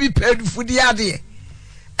emebi pedufudi ade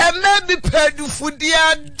emebi pedufudi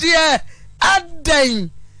ade adan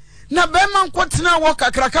na bema nkotena wo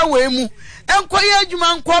kakraka we mu enkoye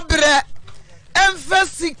adwuma nkobere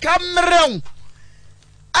emfasi kamrew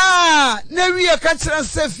na wiye ka kira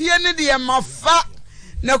sefie ne de mafa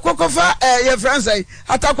na kokofa ye fransai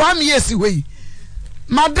atakwa me yesi hoyi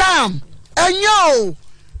madam enyo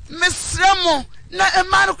mesremo na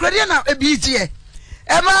emanu kredi na ebijie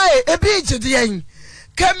ebijie de yen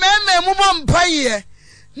ka meme mu mpaye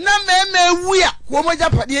na meme wuya wo mo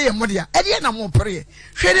japade ye modia ede na mo pere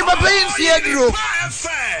hwede baba yin fie duro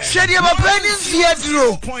hwede baba yin fie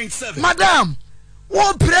duro madam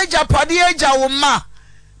wo pere japade eja wo ma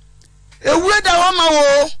ewu da wo ma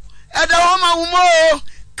wo eda wo ma wo mo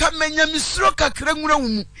ka menya misro kakra nwura wo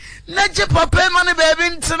mu na je papa ma ne baabi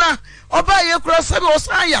ntina oba ye kura sabe o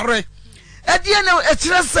san yare ede na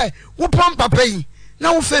ekire se wo pam papa yi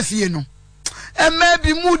na wo fefie no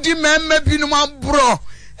emebi mudi memebi no mabro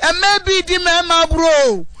emebi di mema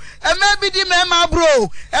bro emebi di mema bro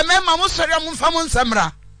emema mo sori mo mfa mo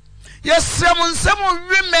nsamra yesre mo nsamo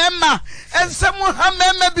wi mema ensamo ha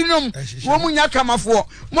memebi nom wo munya kamafo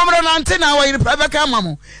mo mra na ante na Oyerepa beka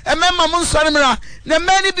mamo emema mo nsori mra na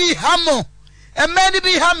meni bi hamo emeni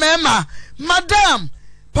bi ha mema madam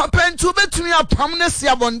papa ntu betumi apam na si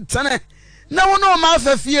abontene na wo no ma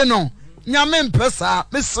afafie no nyame mpesa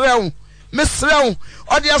mesrew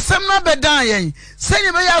odi asem na bedan yen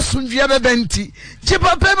senye be ya sundua bebanti je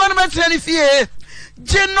papa ba no betani fie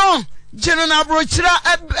je no na brochira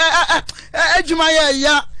adwuma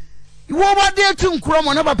ya wo ba de tu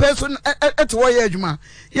nkromo na papa so ete wo ya adwuma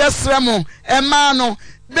yesremo ema no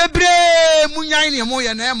bebre munyan ne mo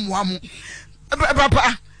ye na emmoa mo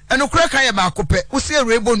papa eno kura kan ye ba kope wo se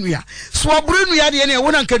rebo nua so oburu nua de ne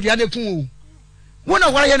wo na nkadua ne kun o wona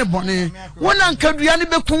wara ye ne bone wona nkadua ne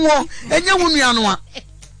bekun wo enye wonua no a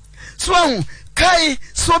so hu kai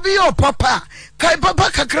so bi your papa kai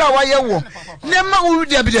papa kakra wa ye wo ne ma wo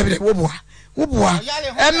de bi wo boa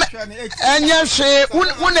enye hwe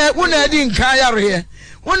wona di nkan yare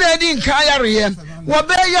wona di nkan yare wo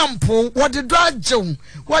be yampo wo de do agyew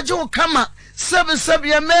wo gyew kama sebe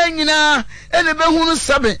ye manyina ene be hunu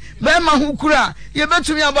sebe be ma hu kura ye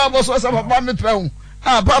betumi ababo so papa me pew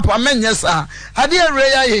papa menye sa ade awre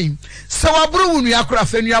ya yin se waburu wunu akura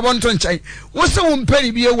fanu abonto nkyai wo se wo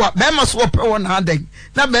mpani bi ewa be ma so pe wo na adan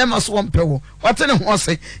na be ma so wo mpe wo watene ho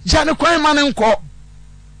se jane kwan ma ne nko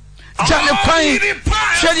jane kwan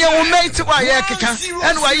hwede wo mate wa ye keka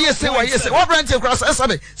ene wa yese wo brante kura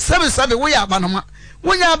sebe wo ya abanoma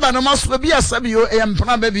wonya abanoma so bi asabe yo e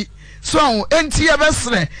mpana ba bi so enti ye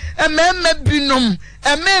besre emema binom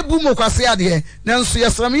emebu mokwase ade nanso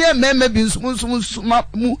yesram ye emema bi nsum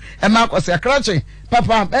mu ema kwase akrache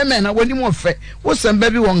papa na woni mo fe wo semba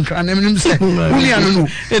bi won kra na menim se woni anu no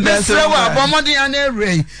besre wa bomodin an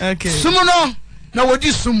ewrei sum no na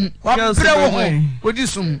wodi sum wa bre wo ho wodi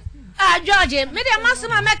sum George me de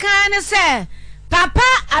masema meka ne se papa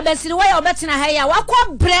abesiri wo ya obetena ha ya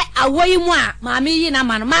wakọ bre awoyi mu a maame yi na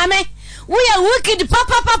mano maame wo ya wicked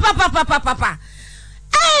papa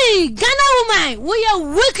hey Ghana woman wo ya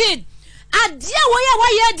wicked adia wo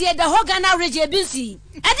ya de the whole Ghana region BC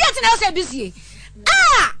adia tena o se BC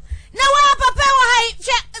na wa papa wo hai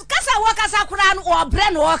kasa wo kasa kura no obre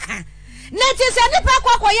no oka na ti se ni pa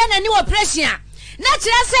kwakọ ye na ni operation na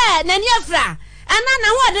kire se na ni afra ana na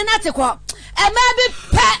ho de na te ko ema bi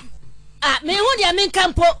pe me hu dia men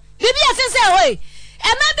kampo bibi asese hoy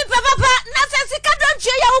ema bi papa na se sika don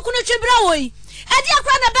tue ya hukunu twebra hoy ade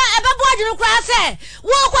akra na ba bo adwunu kra se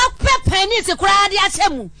wo kwa pepe ni se kra ade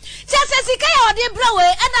achemu se sika ya ode bra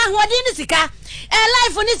hoy ana ho ode ni sika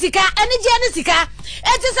life ni sika ani je ni sika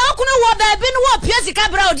eti se hukunu wo ba bi no wo pie sika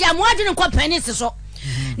bra ode amu adwunu kwa pani se so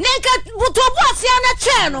nenka butobu asia na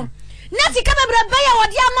twe no na sika bra ba ya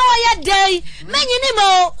ode ama wo ye dai manyini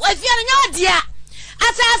mo afia no nya odia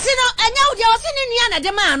asasi no enya udi osini nua na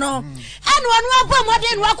de ma no anu anu abom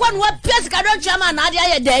ode nu akwa nu apia sika don chama na ade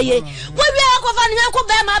aye daye wo wi akwa nu akwa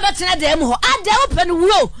ba ma betena dem ho ade wo pe no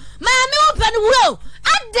wuro ma me wo pe no wuro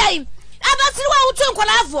ade abasiri wa wutu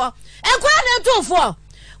nkolafo enkola na ntufo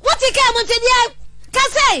wutika muntedia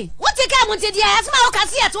kasei wutika muntedia asma wo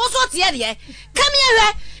kase at wo so tie de kam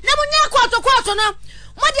yewe na munya kwato no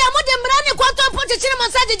mode mrani kwato ponche chine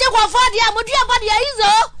monsaje je kwa fadi ya mudu abadi ya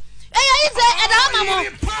hizo ize edama mo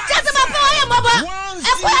chese ba pa ya maba e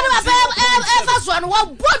kwa na ba faso no wo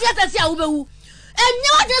bodu atasi a wo bewu enye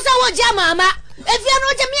wo de se wo je mama efia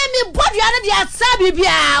no je mi bodu ana de asa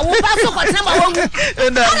bibia wo paso ko tama wo mu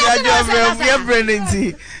na ya jo fia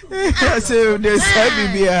pregnancy so de sa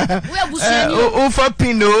bibia o fa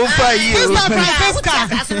pino o fa yi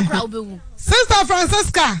Sister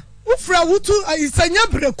Francisca ufra wutu isanya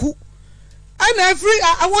breku ana every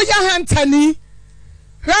awoya hantani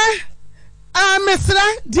mesra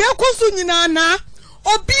die kosu nyina na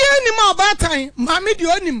obie ni ma obatan mame de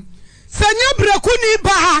onim sanya breku ni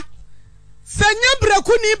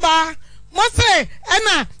ba mo se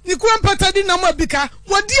ena ni ku empata di na mo bika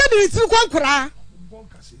wodie de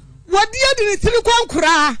tiri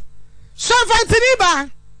kwankura shavantini ba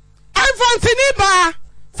infantini ba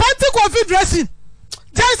fanti coffee dressing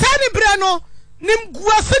jaisani breno nim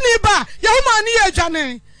guasini ba yahuma ni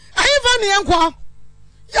yejane ayiva ni enko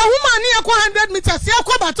yahuma ni yakwa 100 meters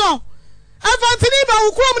yakwa baton avantini ba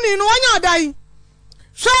ukrom ni no anya dai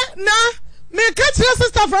hwe na me ka kire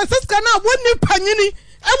Sister Francisca na woni panyini e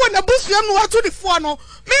wona busuam no wato di fo no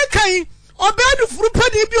me kan obedu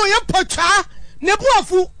furupani bi oye potwa ne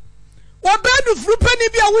buafu obedu furupani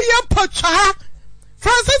bi a wo ye potwa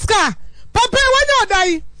Francisca papa wanya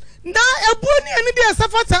dai na ebuoni ani de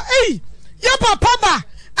safata ya papa ba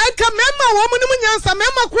anka mema wo mu nyansa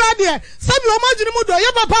mema kura de sabi wo majuni mu do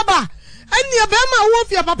ya papa ba ani ya bema wo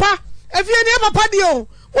fia papa efie ne papa de o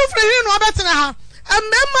wo fre hin no abetena ha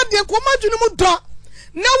mema de ko majuni mu do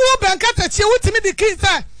na wo banka tachi wutimi de kin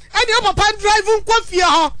say ani ya papa drive nko fie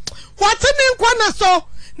ho watene nko na so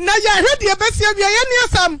na ya hwede ya besia bia ya ne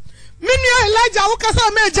asam minu Elijah wo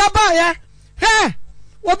kasa ma eja ba ya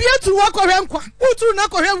obi atu wo ko hwenkwa utu na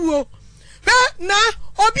ko hwewuo na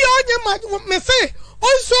obi onye me say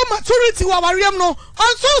also maturity wa warem no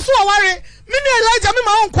also aware mini Elijah me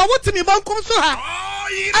ma onkwa wotimi bankum so ha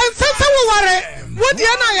ansesa wo ware wodi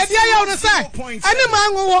na ye dia ya no say ene ma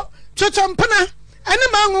anwo chochompena ene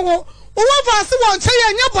ma anwo wo vase won che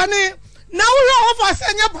ye nya bone na wo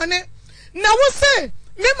vase nya bone na wo say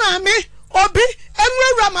me ma me obi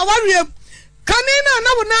enwura ma warem kanina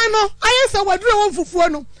na wo nan no ayesa wadure wo fufuo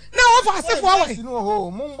no na wo vase fo wa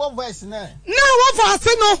no mumbo voice na wo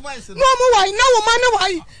vase no no mo wa na wo ma ne wa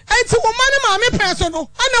enti wo ma ne ma me peso no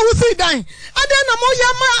ana wo si dan ade na mo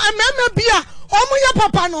ya ma amema bia o mo ya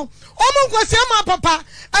papa no o mo nkwasi ma papa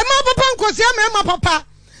ama papa nkwasi ma papa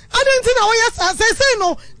ade nti na wo ya say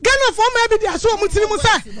no Ghana for ma bi dia so mo tiri mu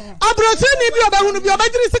sa abroso ni bi obahunu bi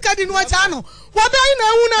obagiri sika di no acha no wo ba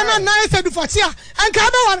na hu na na esedu fachi a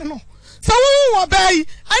anka be ware no so wo bai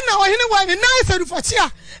ana wo hene wa ni na esedu fachi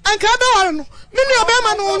a anka be ware no mini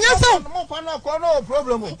obema no nya so no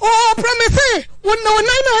problem oh promise won na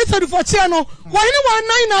esedu fachi no wo hene wa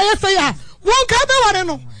nan na yesa ya won ka be ware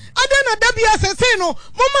no adena da bia sese no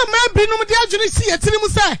mama ma binom de adwene si etiri mu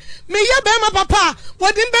say me ye be ma papa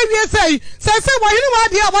wodi mba wie say sese wo hene wa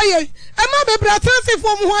de a wo ye e ma be bra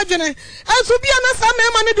transifo mu ho adwene enso bia na sa me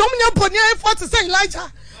ma ne de omnya boni e 40 say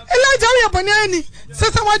Elijah we boni ani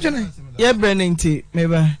sese wa adwene ye brenenti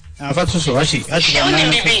meba afa so ashi na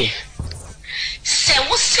se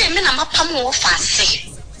wo se me na mapam wo fase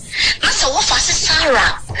na se wo fase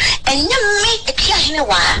Sarah enya me ekia hene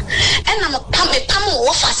wa ena mapam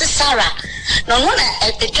wo fase Sarah no na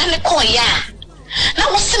edwane ko ya na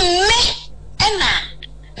wo se me ena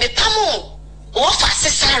me pam wo fase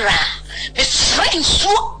Sarah me friend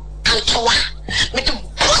so antoa me to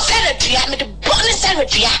bosere dia me to bonusere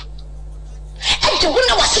dia e de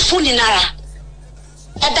wona wasefo ni nara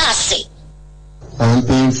edase I'm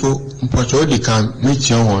painful, but all the can meet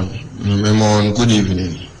your one. Memon, good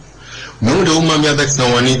evening. No, the woman that's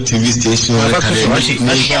no one TV station.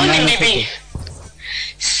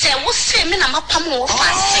 Say, what's saying? I'm a pamu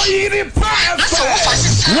fancy. That's a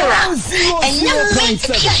fast Sarah. And you make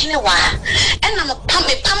a kianawa. And I'm a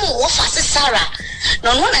pamu fast Sarah.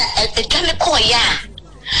 No one at the Ganakoya.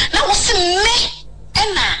 Now, what's me?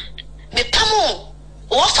 Anna, me pamu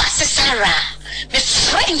fast Sarah. Me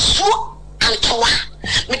friend so. Antoa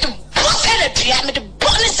me to bosere dia me to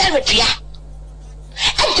bonusere dia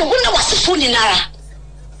e de wona wasefo ni nara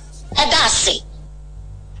edase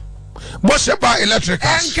Bosheba Electric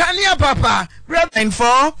and Kania Papa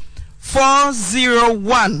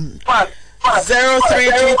 401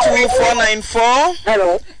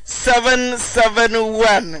 0322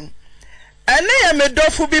 771 and I am a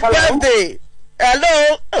dofu be birthday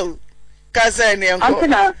hello oh Kazani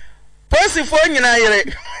uncle Posi phone na yere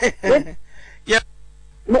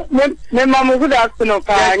me mama good afternoon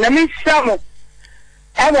pa na me shamo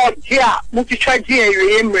e wo dia mu twa dia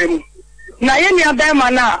ewe mrem na ye ni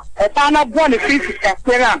abema na e pa na bo ne fisi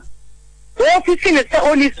kakera o fisi ne se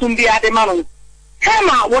oni sumbi ade ma no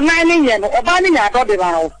hema wo nan ne nye no oba ne nya do de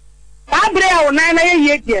ba o abre a wo nan na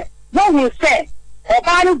ye ye wo hu se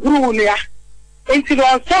oba ne guru ne ya enti do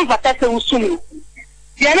on fata se usum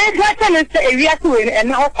ye ne gata ne se ewia to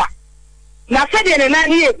ene ofa na fede ne na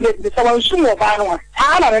ye place so won sumo ba no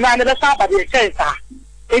na na be sa ba de sensa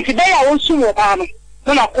enti be ya won sumo ba no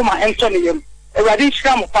na kuma ento ne yem ewadi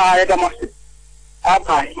shira mo pa ya da mo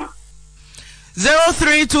abai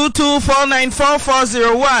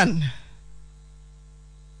 0322494401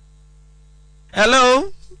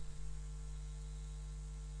 hello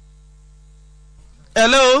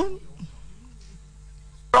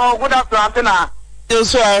oh good afternoon you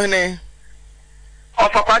so ahne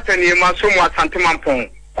Papa Tani Masumu Santimampon,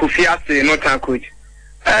 Kufiasi, no tan coach.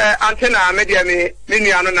 Antenna media me,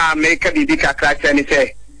 Miniano na make a bibica crack and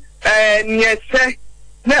say, yes, sir,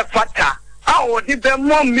 ne fata. I would be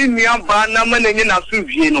more minion banana in a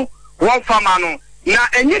suvino, one famano. Now,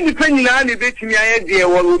 and you depending on the bit me idea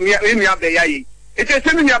or me abayai. It is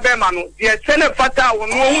sending your bemano, the Senate fata will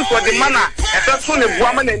know for the manner, and that's one of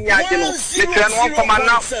woman and Yagino. The turn one for my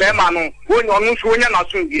now, bemano, when you're not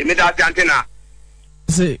soon be made out antenna.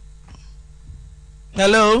 Say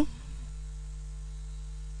hello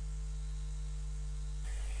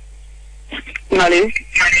Nali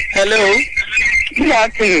hello good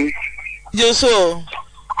afternoon Joso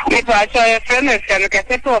me pa cho e friend se no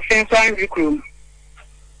kete to offensive recruit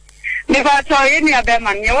me pa cho ye ni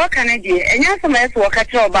abema ne wo kan die enya so me so wo ka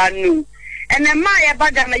cho ba nu ene ma ye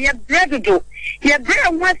baga na ye bread do ye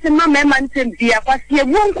bread wase ma me man tem dia kwase ye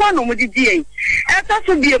won kwa no mo di die e to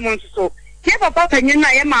so die mo so ke papa panyin na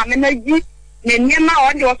ye ma me na gi ne nyema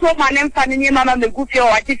o de o so ma ne mfa ne nyema ma me gufi o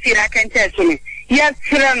ati fira kente so ne ye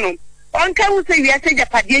fira no on ka wo se wi ase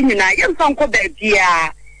japade nyina ye mfa nko ba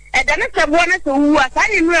bia e da ne se bo na se wu asa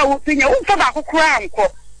ne nu e wo pinya wo mfa ba kokora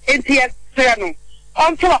anko enti ye fira no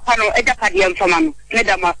on to papa no e japade mfa ma no ne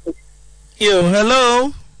da ma so yo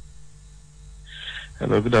hello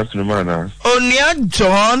good afternoon man Onia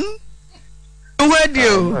John where do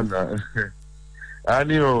you I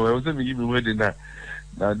knew I was going to give me wedding now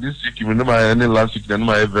this week you know my last week and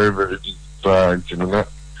my very you know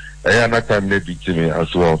I had that time maybe to me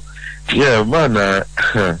as well yeah man I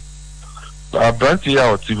brought you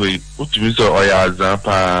out to me what you so oya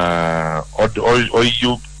zampa or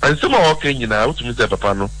you and some okay you know what you say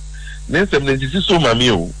papa no then some this so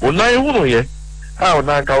mami o na hu no ye how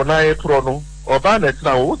na ka na e pro no oba na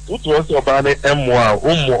tna what was oba na emwa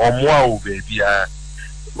omwa o baby ah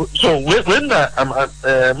so when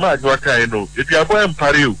ma jwaka no if you are going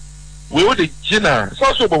pariu we would gina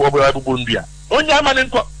so bo ndia onya ma ne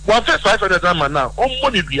nko wa fe 500 man na ommo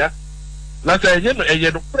ne dua na say ye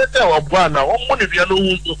no prete obo na ommo ne dua no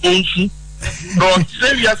hunsu no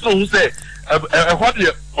say we are so say what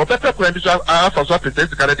the Opeta Quentisha are for something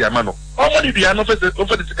to carry the amano. Only the anno for the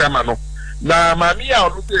Camano. Now, Mammy,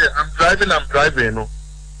 I'm driving. No.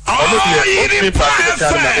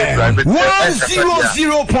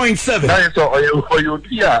 100.7. That is all you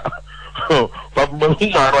dear. But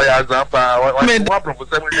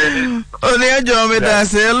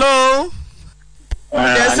hello.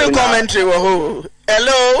 There's a commentary.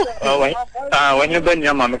 Hello. When you been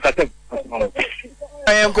your mama,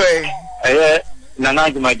 I am going.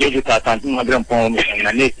 Nana, my digital and my grandpa, and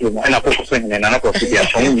I need to, and I put a thing and another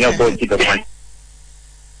from your boy to the point.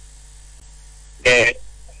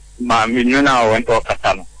 Mammy, you now went to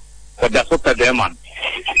Catano. But that's what the man,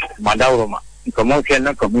 Madaroma,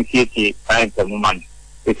 commotion, community, and the woman.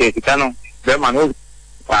 It is Cano, the man who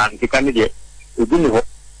and the candidate who didn't.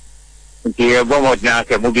 The bomb now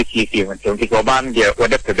can move it until he go ban there,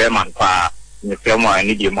 whatever the man for the film. I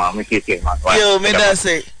need your mom. Yo, me that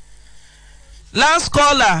say. Last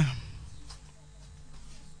caller.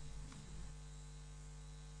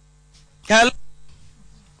 Hello.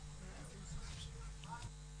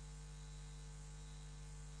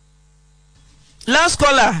 Last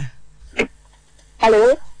caller.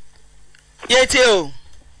 Hello. Yes, you.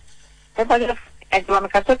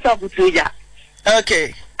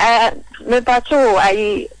 Okay. Me pacho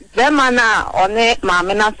I be mana one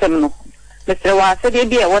maame na sem no. Mr. wa se de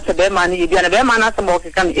bia what be mana yi bia na be mana sem o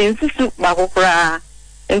kan insisu ba kokora.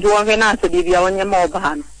 Nti won fe na se de bia wonye ma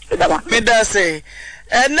oba no. Me da say.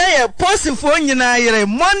 Na ye posifo nyina yere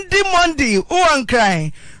Monday who an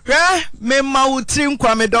cry. Hwa me ma utri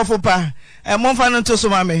nkwa me dofo pa. Monfa no to so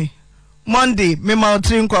ma me. Monday me ma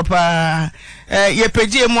utri nkwa pa. Ye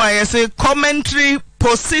page mu a ye say commentary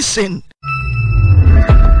position